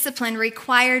and discipline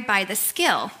required by the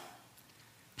skill.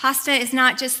 Pasta is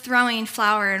not just throwing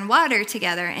flour and water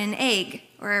together and egg,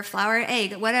 or flour,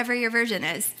 egg, whatever your version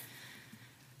is.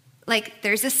 Like,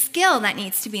 there's a skill that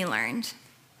needs to be learned.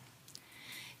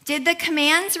 Did the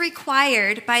commands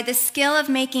required by the skill of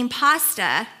making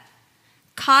pasta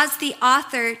cause the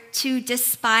author to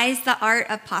despise the art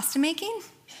of pasta making?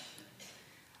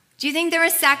 Do you think there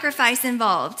was sacrifice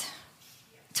involved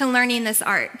to learning this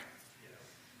art?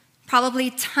 Probably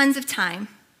tons of time,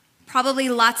 probably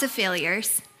lots of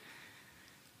failures.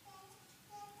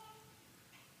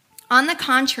 On the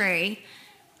contrary,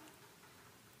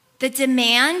 the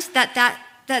demand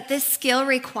that this skill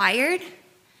required,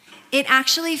 it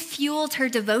actually fueled her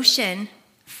devotion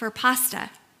for pasta.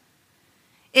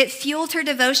 It fueled her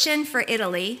devotion for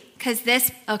Italy, because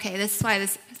this is why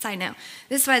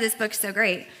this book's so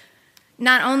great.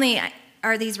 Not only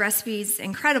are these recipes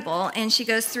incredible, and she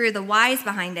goes through the whys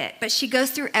behind it, but she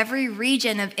goes through every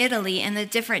region of Italy and the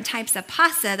different types of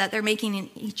pasta that they're making in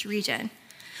each region.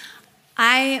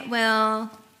 I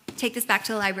will take this back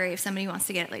to the library if somebody wants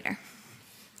to get it later,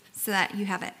 so that you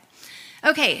have it.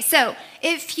 Okay, so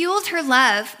it fueled her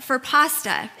love for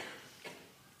pasta.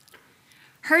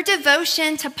 Her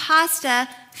devotion to pasta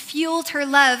fueled her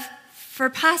love for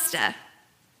pasta.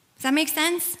 Does that make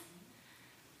sense?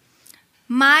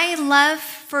 My love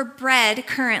for bread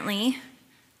currently,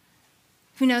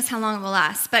 who knows how long it will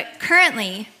last, but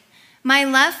currently, my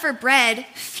love for bread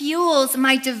fuels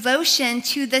my devotion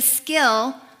to the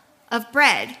skill of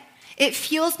bread. It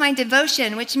fuels my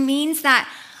devotion, which means that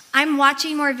I'm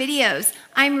watching more videos,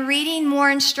 I'm reading more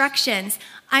instructions,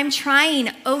 I'm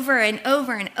trying over and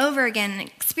over and over again and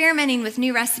experimenting with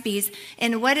new recipes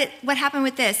and what happened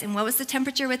with this and what was the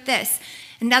temperature with this.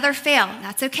 Another fail,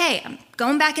 that's okay. I'm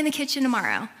going back in the kitchen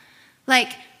tomorrow.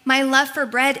 Like, my love for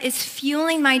bread is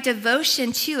fueling my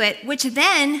devotion to it, which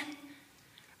then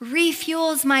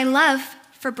refuels my love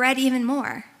for bread even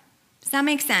more. Does that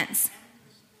make sense?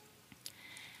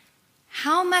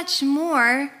 How much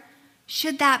more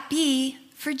should that be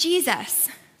for Jesus?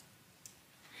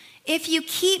 If you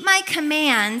keep my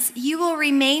commands, you will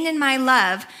remain in my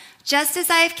love, just as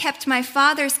I have kept my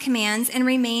Father's commands and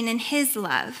remain in his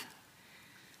love.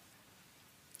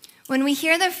 When we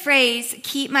hear the phrase,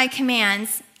 keep my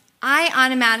commands, I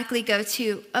automatically go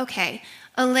to, okay,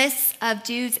 a list of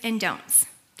do's and don'ts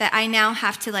that I now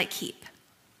have to keep.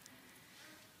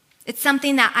 It's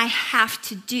something that I have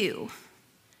to do,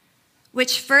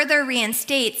 which further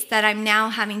reinstates that I'm now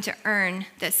having to earn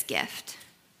this gift.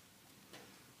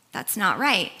 That's not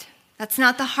right. That's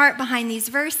not the heart behind these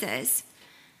verses.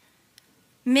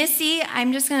 Missy,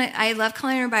 I love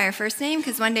calling her by her first name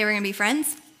because one day we're going to be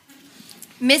friends.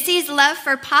 Missy's love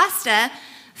for pasta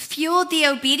fueled the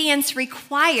obedience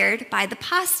required by the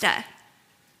pasta.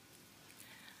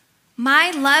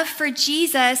 My love for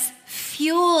Jesus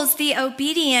fuels the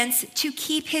obedience to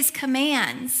keep his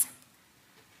commands.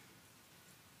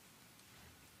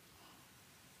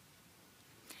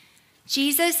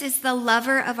 Jesus is the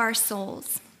lover of our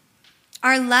souls.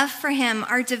 Our love for him,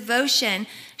 our devotion,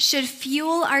 should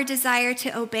fuel our desire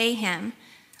to obey him,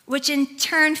 which in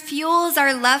turn fuels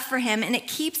our love for him, and it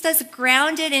keeps us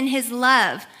grounded in his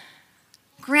love.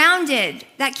 Grounded,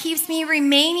 that keeps me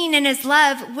remaining in his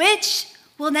love, which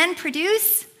will then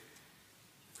produce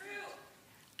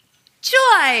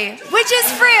joy, which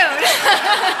is fruit.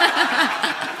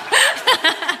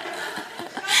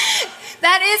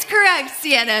 That is correct,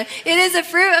 Sienna. It is a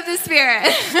fruit of the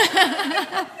Spirit.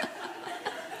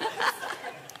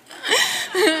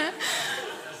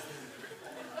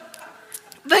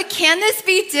 But can this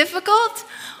be difficult?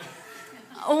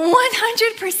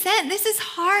 100%. This is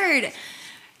hard.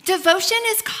 Devotion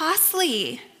is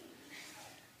costly.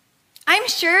 I'm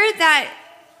sure that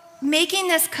making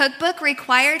this cookbook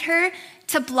required her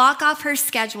to block off her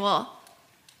schedule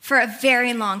for a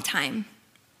very long time.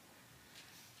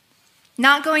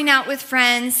 Not going out with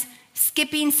friends,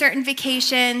 skipping certain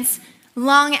vacations,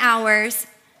 long hours.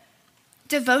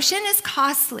 Devotion is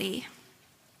costly.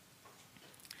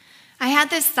 I had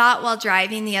this thought while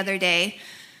driving the other day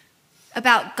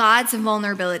about God's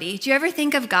vulnerability. Do you ever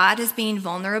think of God as being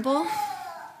vulnerable?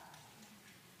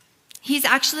 He's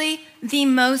actually the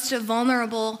most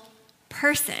vulnerable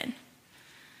person.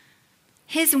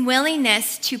 His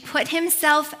willingness to put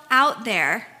himself out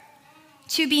there,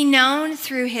 to be known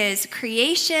through his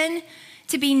creation,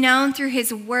 to be known through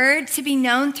his word, to be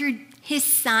known through his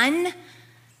son.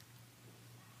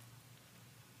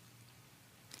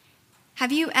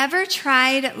 Have you ever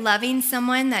tried loving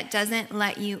someone that doesn't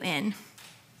let you in?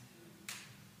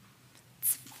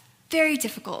 It's very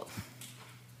difficult.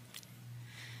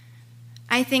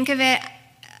 I think of it,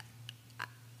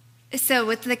 so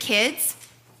with the kids,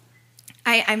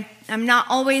 I'm not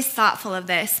always thoughtful of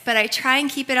this, but I try and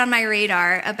keep it on my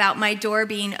radar about my door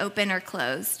being open or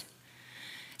closed.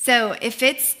 So if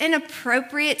it's an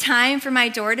appropriate time for my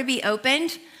door to be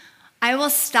opened, I will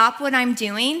stop what I'm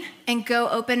doing and go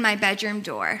open my bedroom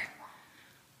door.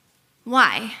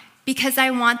 Why? Because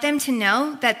I want them to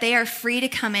know that they are free to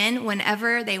come in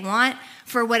whenever they want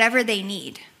for whatever they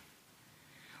need.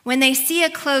 When they see a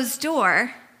closed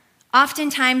door,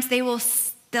 oftentimes they'll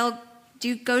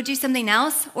go do something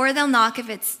else, or they'll knock if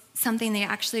it's something they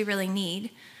actually really need.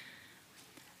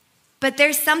 But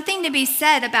there's something to be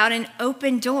said about an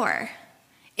open door.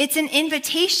 It's an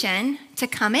invitation to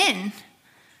come in.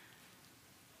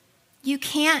 You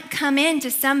can't come in to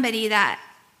somebody that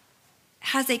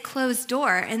has a closed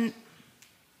door and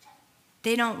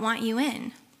they don't want you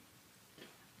in.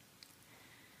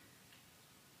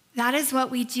 That is what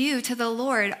we do to the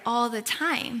Lord all the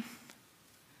time.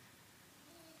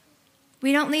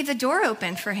 We don't leave the door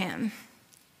open for him.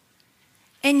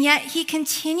 And yet he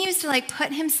continues to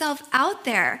put himself out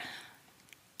there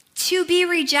to be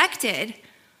rejected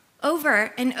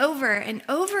over and over and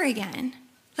over again.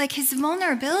 His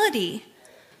vulnerability.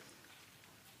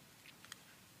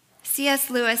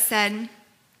 C.S. Lewis said,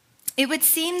 "It would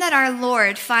seem that our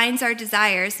Lord finds our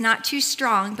desires not too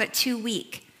strong but too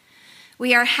weak.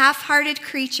 We are half-hearted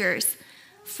creatures,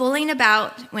 fooling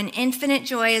about when infinite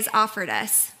joy is offered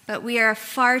us, but we are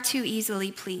far too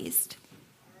easily pleased."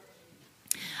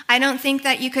 I don't think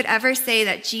that you could ever say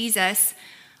that Jesus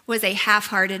was a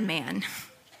half-hearted man.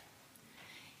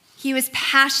 He was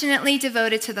passionately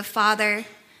devoted to the Father,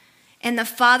 and the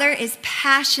Father is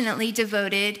passionately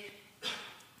devoted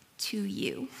to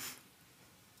you.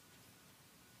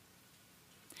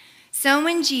 So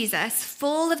when Jesus,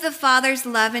 full of the Father's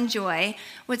love and joy,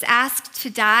 was asked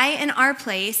to die in our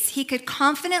place, he could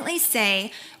confidently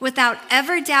say, without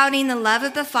ever doubting the love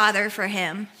of the Father for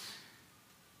him,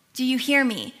 do you hear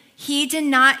me? He did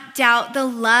not doubt the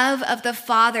love of the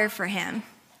Father for him,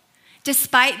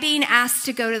 despite being asked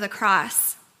to go to the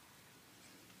cross.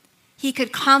 He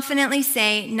could confidently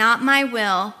say, not my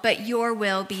will, but your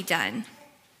will be done.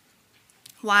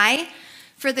 Why?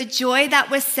 For the joy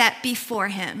that was set before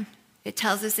him. It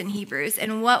tells us in Hebrews.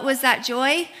 And what was that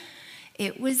joy?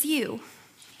 It was you.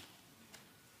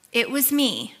 It was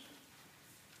me.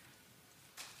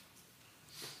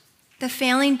 The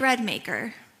failing bread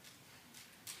maker.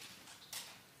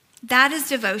 That is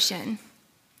devotion.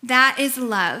 That is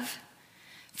love.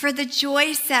 For the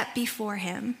joy set before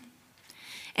him.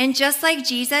 And just like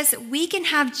Jesus, we can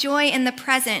have joy in the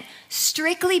present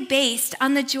strictly based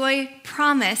on the joy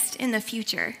promised in the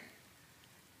future.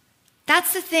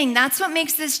 That's the thing. That's what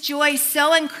makes this joy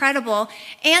so incredible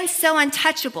and so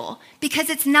untouchable, because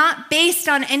it's not based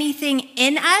on anything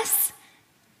in us.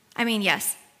 I mean,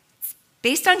 yes, it's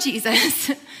based on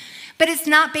Jesus, but it's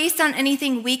not based on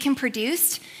anything we can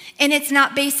produce, and it's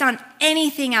not based on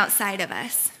anything outside of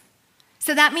us.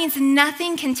 So that means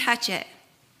nothing can touch it.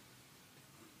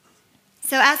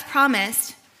 So as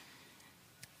promised,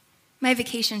 my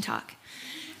vacation talk.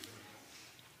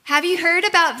 Have you heard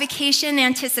about vacation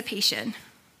anticipation?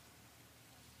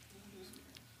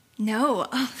 No.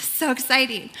 Oh, so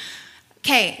exciting.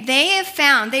 Okay,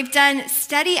 they've done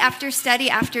study after study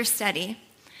after study.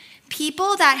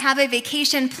 People that have a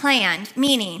vacation planned,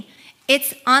 meaning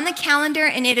it's on the calendar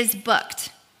and it is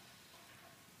booked,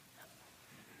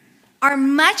 are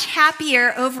much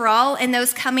happier overall in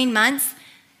those coming months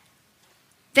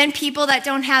than people that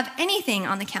don't have anything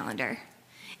on the calendar.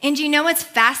 And do you know what's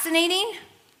fascinating?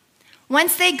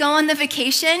 Once they go on the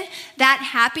vacation, that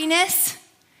happiness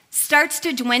starts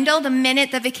to dwindle the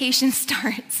minute the vacation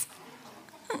starts.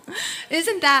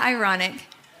 Isn't that ironic?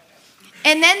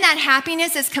 And then that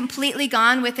happiness is completely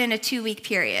gone within a 2-week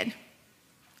period.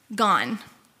 Gone.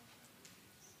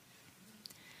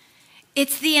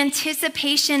 It's the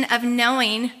anticipation of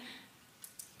knowing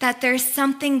that there's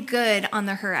something good on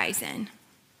the horizon.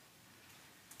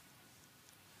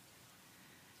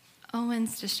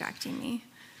 Owen's distracting me.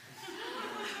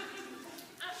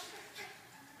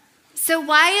 So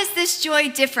why is this joy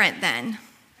different then?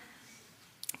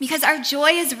 Because our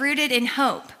joy is rooted in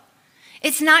hope.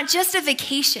 It's not just a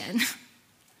vacation.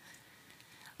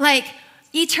 Like,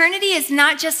 eternity is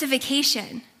not just a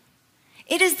vacation.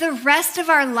 It is the rest of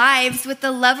our lives with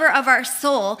the lover of our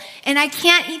soul. And I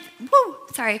can't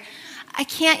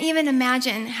even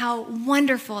imagine how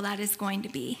wonderful that is going to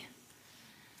be.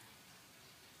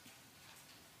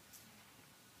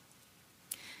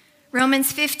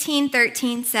 Romans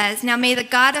 15:13 says, now may the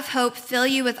God of hope fill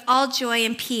you with all joy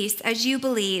and peace as you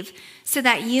believe, so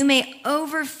that you may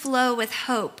overflow with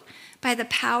hope by the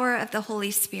power of the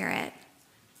Holy Spirit.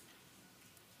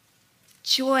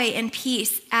 Joy and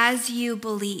peace as you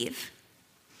believe.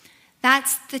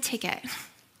 That's the ticket.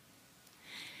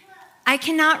 I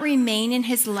cannot remain in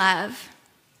his love.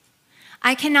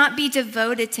 I cannot be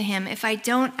devoted to him if I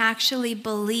don't actually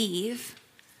believe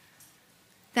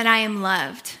that I am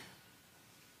loved.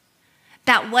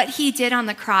 That what he did on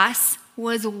the cross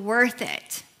was worth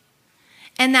it.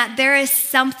 And that there is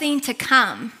something to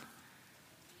come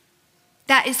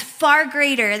that is far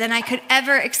greater than I could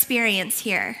ever experience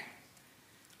here.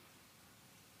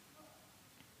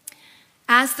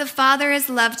 As the Father has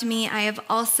loved me, I have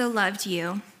also loved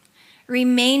you.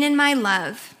 Remain in my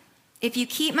love. If you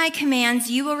keep my commands,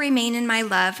 you will remain in my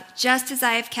love, just as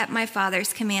I have kept my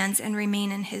Father's commands and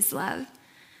remain in his love.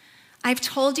 I've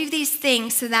told you these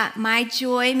things so that my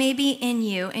joy may be in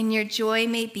you and your joy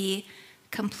may be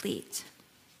complete.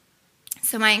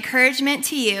 So my encouragement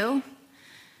to you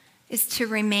is to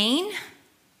remain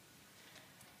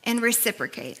and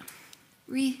reciprocate.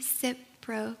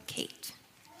 Reciprocate.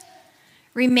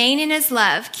 Remain in his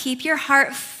love. Keep your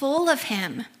heart full of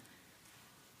him.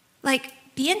 Like,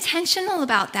 be intentional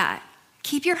about that.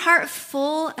 Keep your heart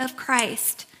full of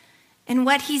Christ and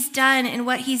what he's done and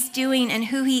what he's doing and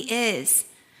who he is.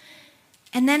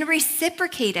 And then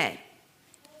reciprocate it.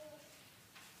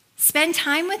 Spend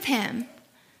time with him.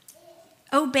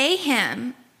 Obey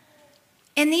him.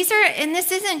 And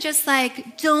this isn't just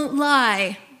like, don't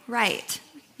lie. Right.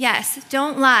 Yes,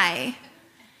 don't lie.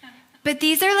 But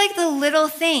these are like the little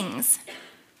things.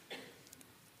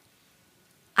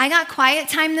 I got quiet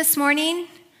time this morning.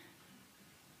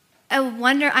 I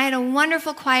had a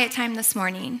wonderful quiet time this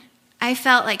morning. I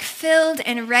felt like filled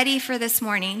and ready for this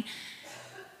morning.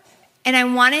 And I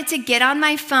wanted to get on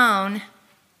my phone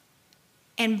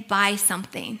and buy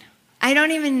something. I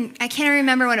can't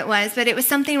remember what it was, but it was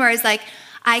something where I was like,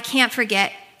 I can't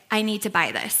forget, I need to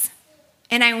buy this.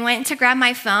 And I went to grab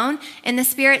my phone, and the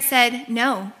Spirit said,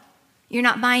 no, you're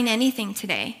not buying anything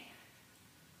today.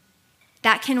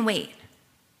 That can wait.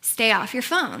 Stay off your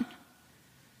phone.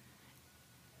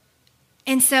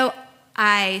 And so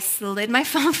I slid my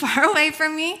phone far away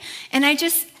from me, and I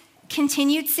just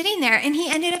continued sitting there, and he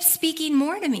ended up speaking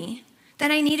more to me that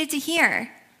I needed to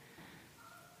hear.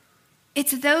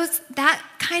 It's that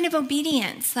kind of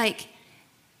obedience. Like,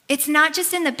 it's not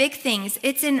just in the big things,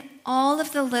 it's in all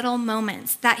of the little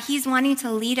moments that he's wanting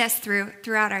to lead us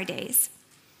throughout our days.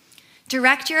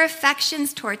 Direct your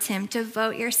affections towards him,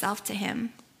 devote yourself to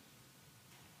him,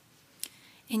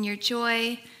 and your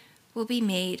joy will be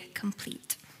made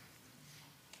complete.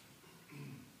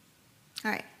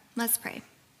 All right, let's pray.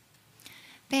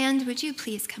 Band, would you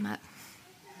please come up?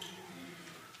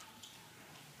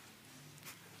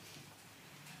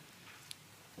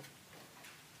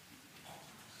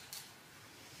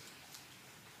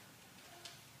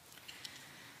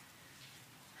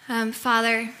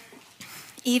 Father,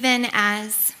 even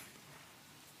as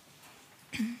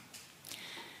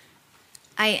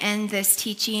I end this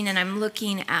teaching and I'm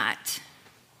looking at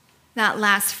that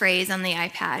last phrase on the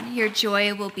iPad, your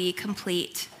joy will be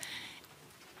complete.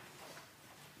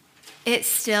 It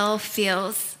still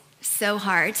feels so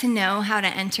hard to know how to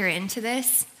enter into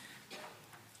this.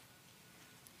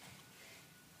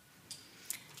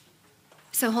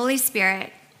 So, Holy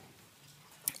Spirit,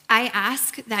 I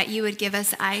ask that you would give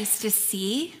us eyes to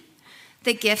see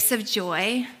the gifts of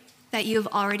joy that you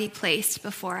have already placed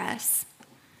before us,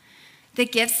 the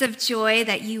gifts of joy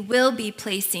that you will be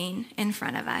placing in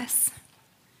front of us.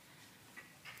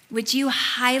 Would you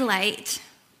highlight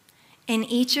in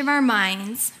each of our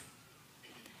minds,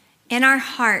 in our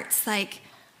hearts, like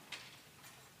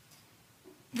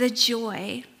the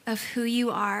joy of who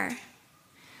you are?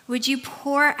 Would you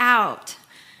pour out?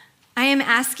 I am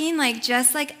asking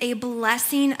just like a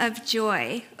blessing of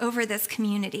joy over this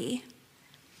community,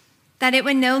 that it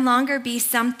would no longer be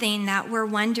something that we're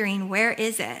wondering, where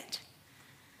is it?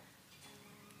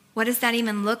 What does that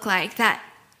even look like? That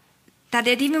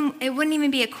it wouldn't even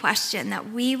be a question,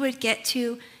 that we would get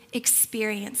to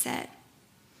experience it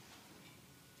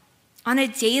on a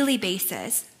daily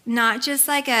basis, not just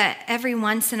like every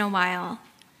once in a while,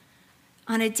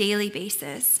 on a daily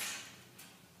basis.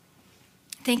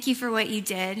 Thank you for what you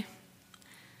did.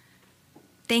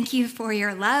 Thank you for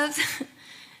your love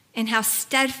and how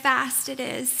steadfast it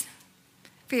is,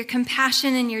 for your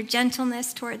compassion and your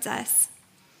gentleness towards us.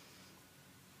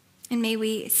 And may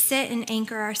we sit and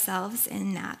anchor ourselves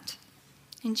in that.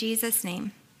 In Jesus'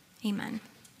 name, amen.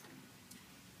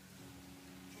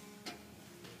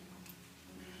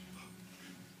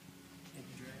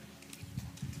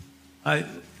 I'm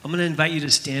going to invite you to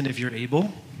stand if you're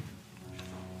able.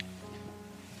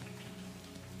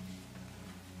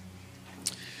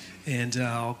 And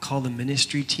I'll call the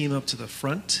ministry team up to the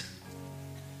front.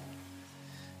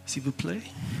 S'il vous plaît.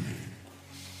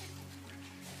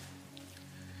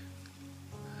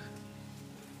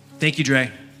 Thank you,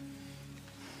 Dre.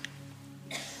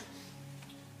 And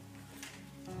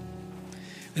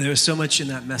there was so much in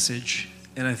that message,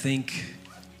 and I think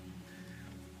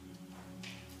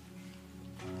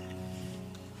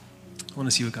I want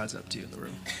to see what God's up to in the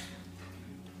room.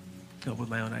 Come up with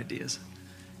my own ideas.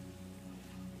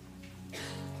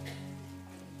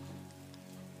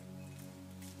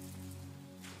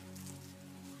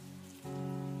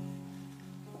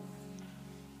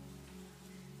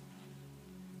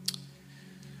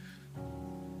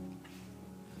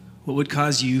 What would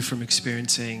cause you from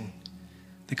experiencing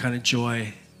the kind of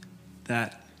joy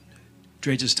that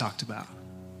Dre just talked about?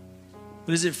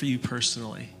 What is it for you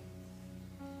personally?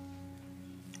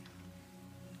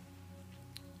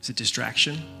 Is it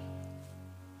distraction?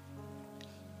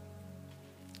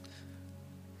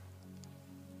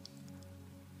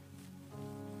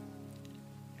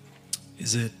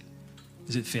 Is it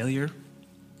failure?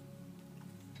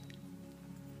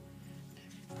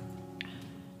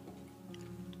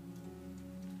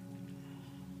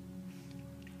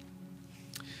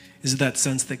 Is it that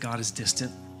sense that God is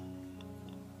distant?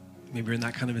 Maybe you're in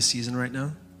that kind of a season right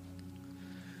now.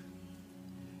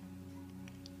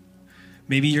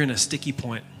 Maybe you're in a sticky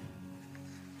point.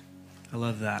 I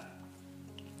love that.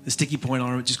 The sticky point, I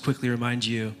want to just quickly remind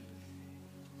you,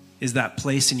 is that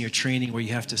place in your training where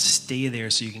you have to stay there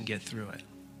so you can get through it.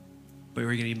 but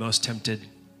where you're going to be most tempted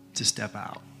to step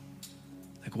out?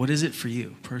 Like, what is it for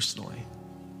you personally?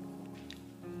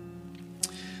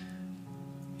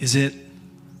 Is it,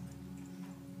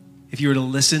 if you were to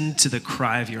listen to the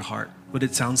cry of your heart, would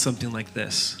it sound something like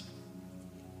this?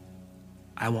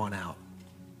 I want out.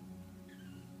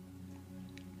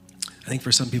 I think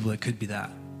for some people it could be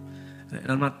that. And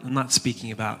I'm not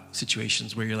speaking about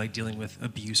situations where you're like dealing with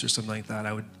abuse or something like that.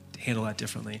 I would handle that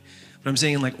differently. But I'm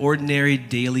saying in like ordinary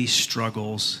daily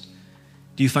struggles,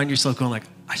 do you find yourself going like,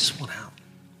 I just want out.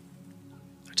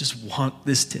 I just want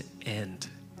this to end.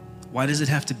 Why does it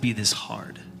have to be this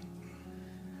hard?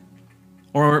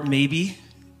 Or maybe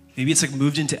it's like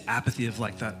moved into apathy of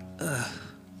like that,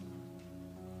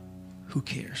 who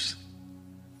cares?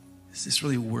 Is this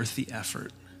really worth the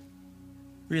effort?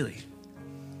 Really?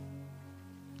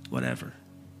 Whatever.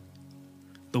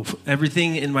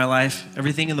 Everything in my life,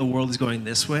 everything in the world is going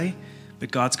this way,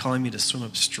 but God's calling me to swim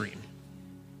upstream,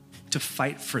 to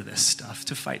fight for this stuff,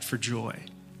 to fight for joy.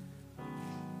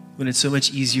 When it's so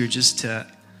much easier just to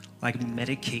like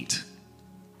medicate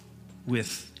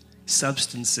with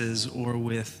substances or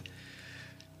with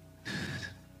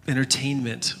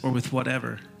entertainment or with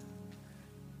whatever.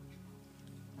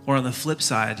 Or on the flip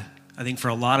side, I think for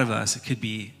a lot of us, it could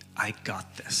be, I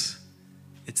got this.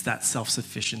 It's that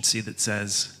self-sufficiency that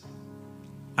says,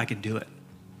 I can do it.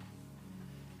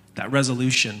 That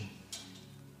resolution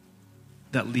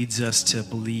that leads us to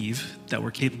believe that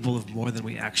we're capable of more than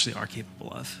we actually are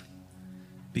capable of.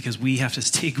 Because we have to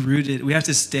stay rooted, we have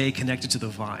to stay connected to the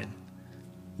vine.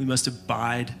 We must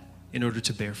abide in order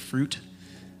to bear fruit.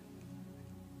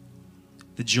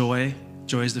 The joy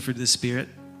is the fruit of the Spirit.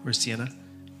 Where's Sienna?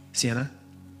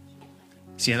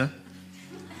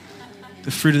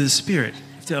 The fruit of the Spirit.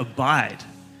 You have to abide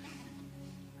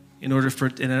in order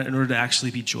to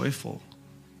actually be joyful.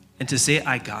 And to say,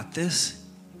 I got this,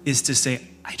 is to say,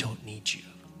 I don't need you.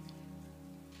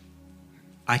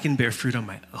 I can bear fruit on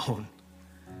my own.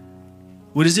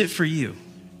 What is it for you?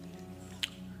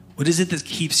 What is it that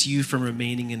keeps you from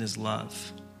remaining in his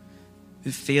love?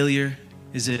 Is it failure?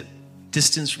 Is it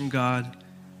distance from God?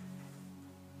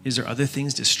 Is there other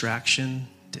things, distraction,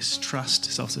 distrust,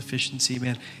 self-sufficiency?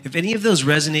 Man, if any of those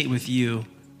resonate with you,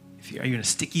 are you in a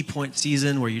sticky point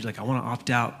season where you're like, I want to opt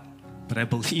out, but I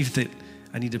believe that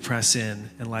I need to press in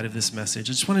light of this message,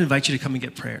 I just want to invite you to come and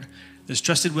get prayer. There's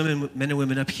trusted men and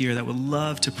women up here that would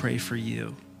love to pray for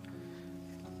you.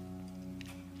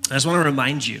 I just want to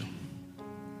remind you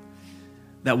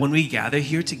that when we gather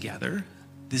here together,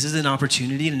 this is an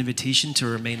opportunity and an invitation to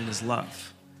remain in his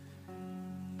love.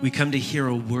 We come to hear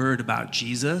a word about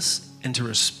Jesus and to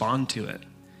respond to it.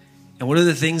 And one of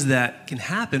the things that can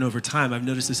happen over time, I've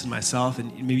noticed this in myself,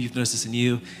 and maybe you've noticed this in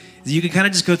you, is you can kind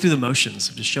of just go through the motions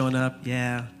of just showing up.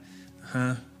 Yeah,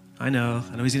 I know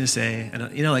what he's going to say.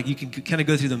 And like you can kind of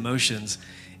go through the motions.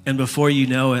 And before you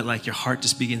know it, like your heart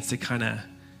just begins to kind of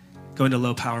go into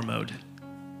low power mode.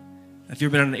 If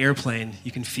you've been on an airplane,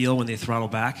 you can feel when they throttle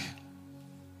back.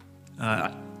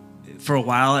 For a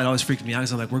while, it always freaked me out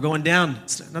because I'm like, we're going down.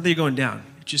 It's not that you're going down.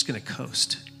 You're just going to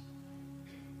coast.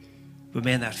 But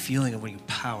man, that feeling of when you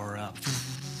power up,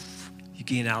 you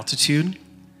gain altitude,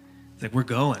 it's like we're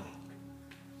going.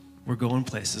 We're going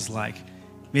places. Like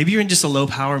maybe you're in just a low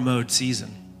power mode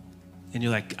season and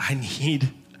you're like, I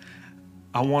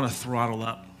want to throttle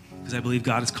up because I believe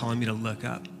God is calling me to look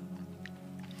up.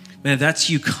 Man, if that's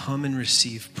you, come and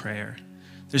receive prayer.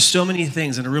 There's so many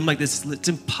things in a room like this. It's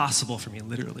impossible for me,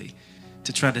 literally,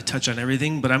 to try to touch on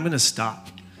everything, but I'm going to stop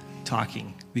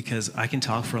talking because I can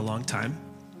talk for a long time.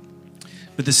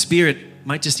 But the Spirit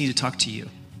might just need to talk to you.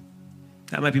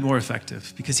 That might be more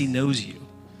effective because he knows you.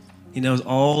 He knows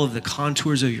all of the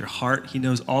contours of your heart. He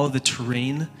knows all of the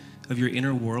terrain of your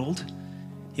inner world.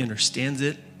 He understands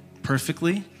it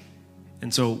perfectly.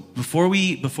 And so before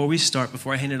we start,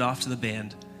 before I hand it off to the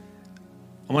band,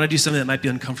 I want to do something that might be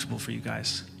uncomfortable for you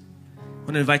guys. I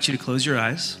want to invite you to close your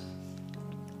eyes.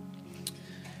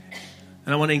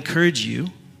 And I want to encourage you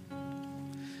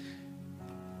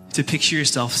to picture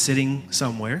yourself sitting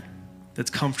somewhere that's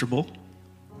comfortable,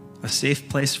 a safe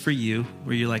place for you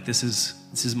where you're like, this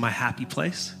is my happy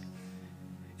place.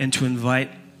 And to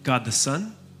invite God the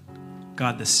Son,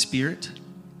 God the Spirit,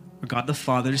 or God the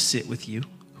Father to sit with you,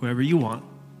 whoever you want.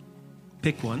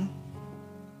 Pick one.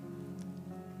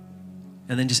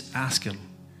 And then just ask him,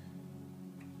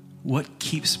 what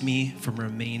keeps me from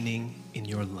remaining in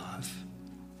your love?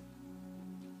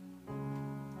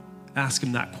 Ask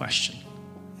him that question.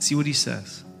 See what he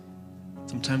says.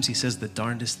 Sometimes he says the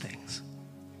darndest things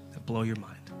that blow your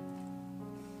mind.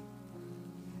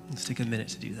 Let's take a minute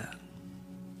to do that.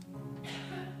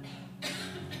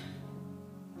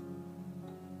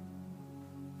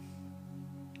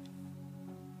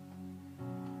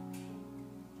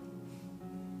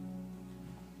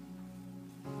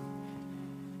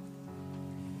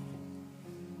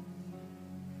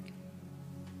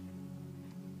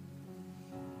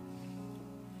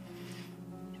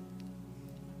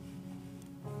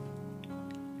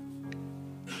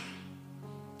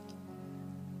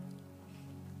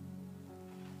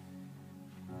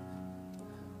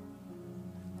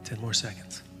 10 more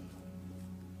seconds.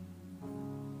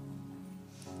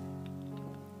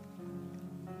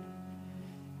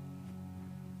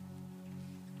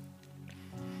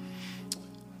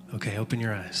 Okay, open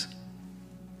your eyes.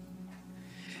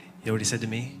 You know what he said to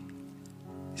me?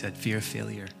 He said, fear of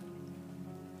failure.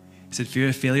 He said, fear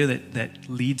of failure that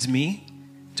leads me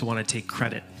to want to take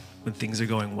credit when things are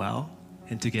going well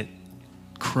and to get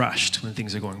crushed when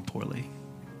things are going poorly.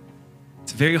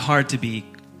 It's very hard to be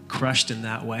crushed in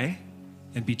that way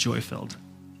and be joy-filled.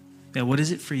 Now, what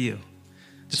is it for you?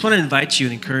 Just want to invite you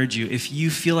and encourage you. If you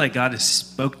feel like God has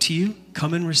spoke to you,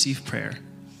 come and receive prayer.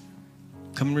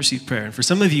 Come and receive prayer. And for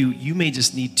some of you, you may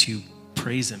just need to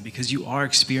praise him because you are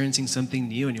experiencing something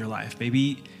new in your life.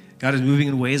 Maybe God is moving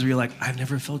in ways where you're like, I've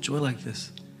never felt joy like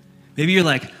this. Maybe you're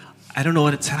like, I don't know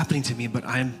what it's happening to me, but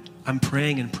I'm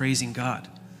praying and praising God.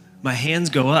 My hands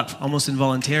go up almost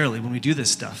involuntarily when we do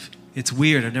this stuff. It's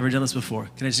weird. I've never done this before.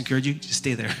 Can I just encourage you? Just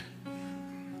stay there.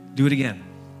 Do it again.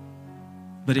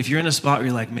 But if you're in a spot where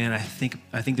you're like, man, I think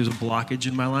there's a blockage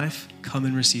in my life, come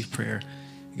and receive prayer.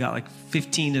 You got like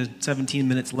 15 to 17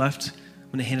 minutes left.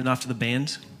 I'm going to hand it off to the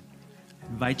band. I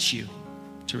invite you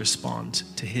to respond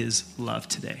to his love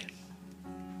today.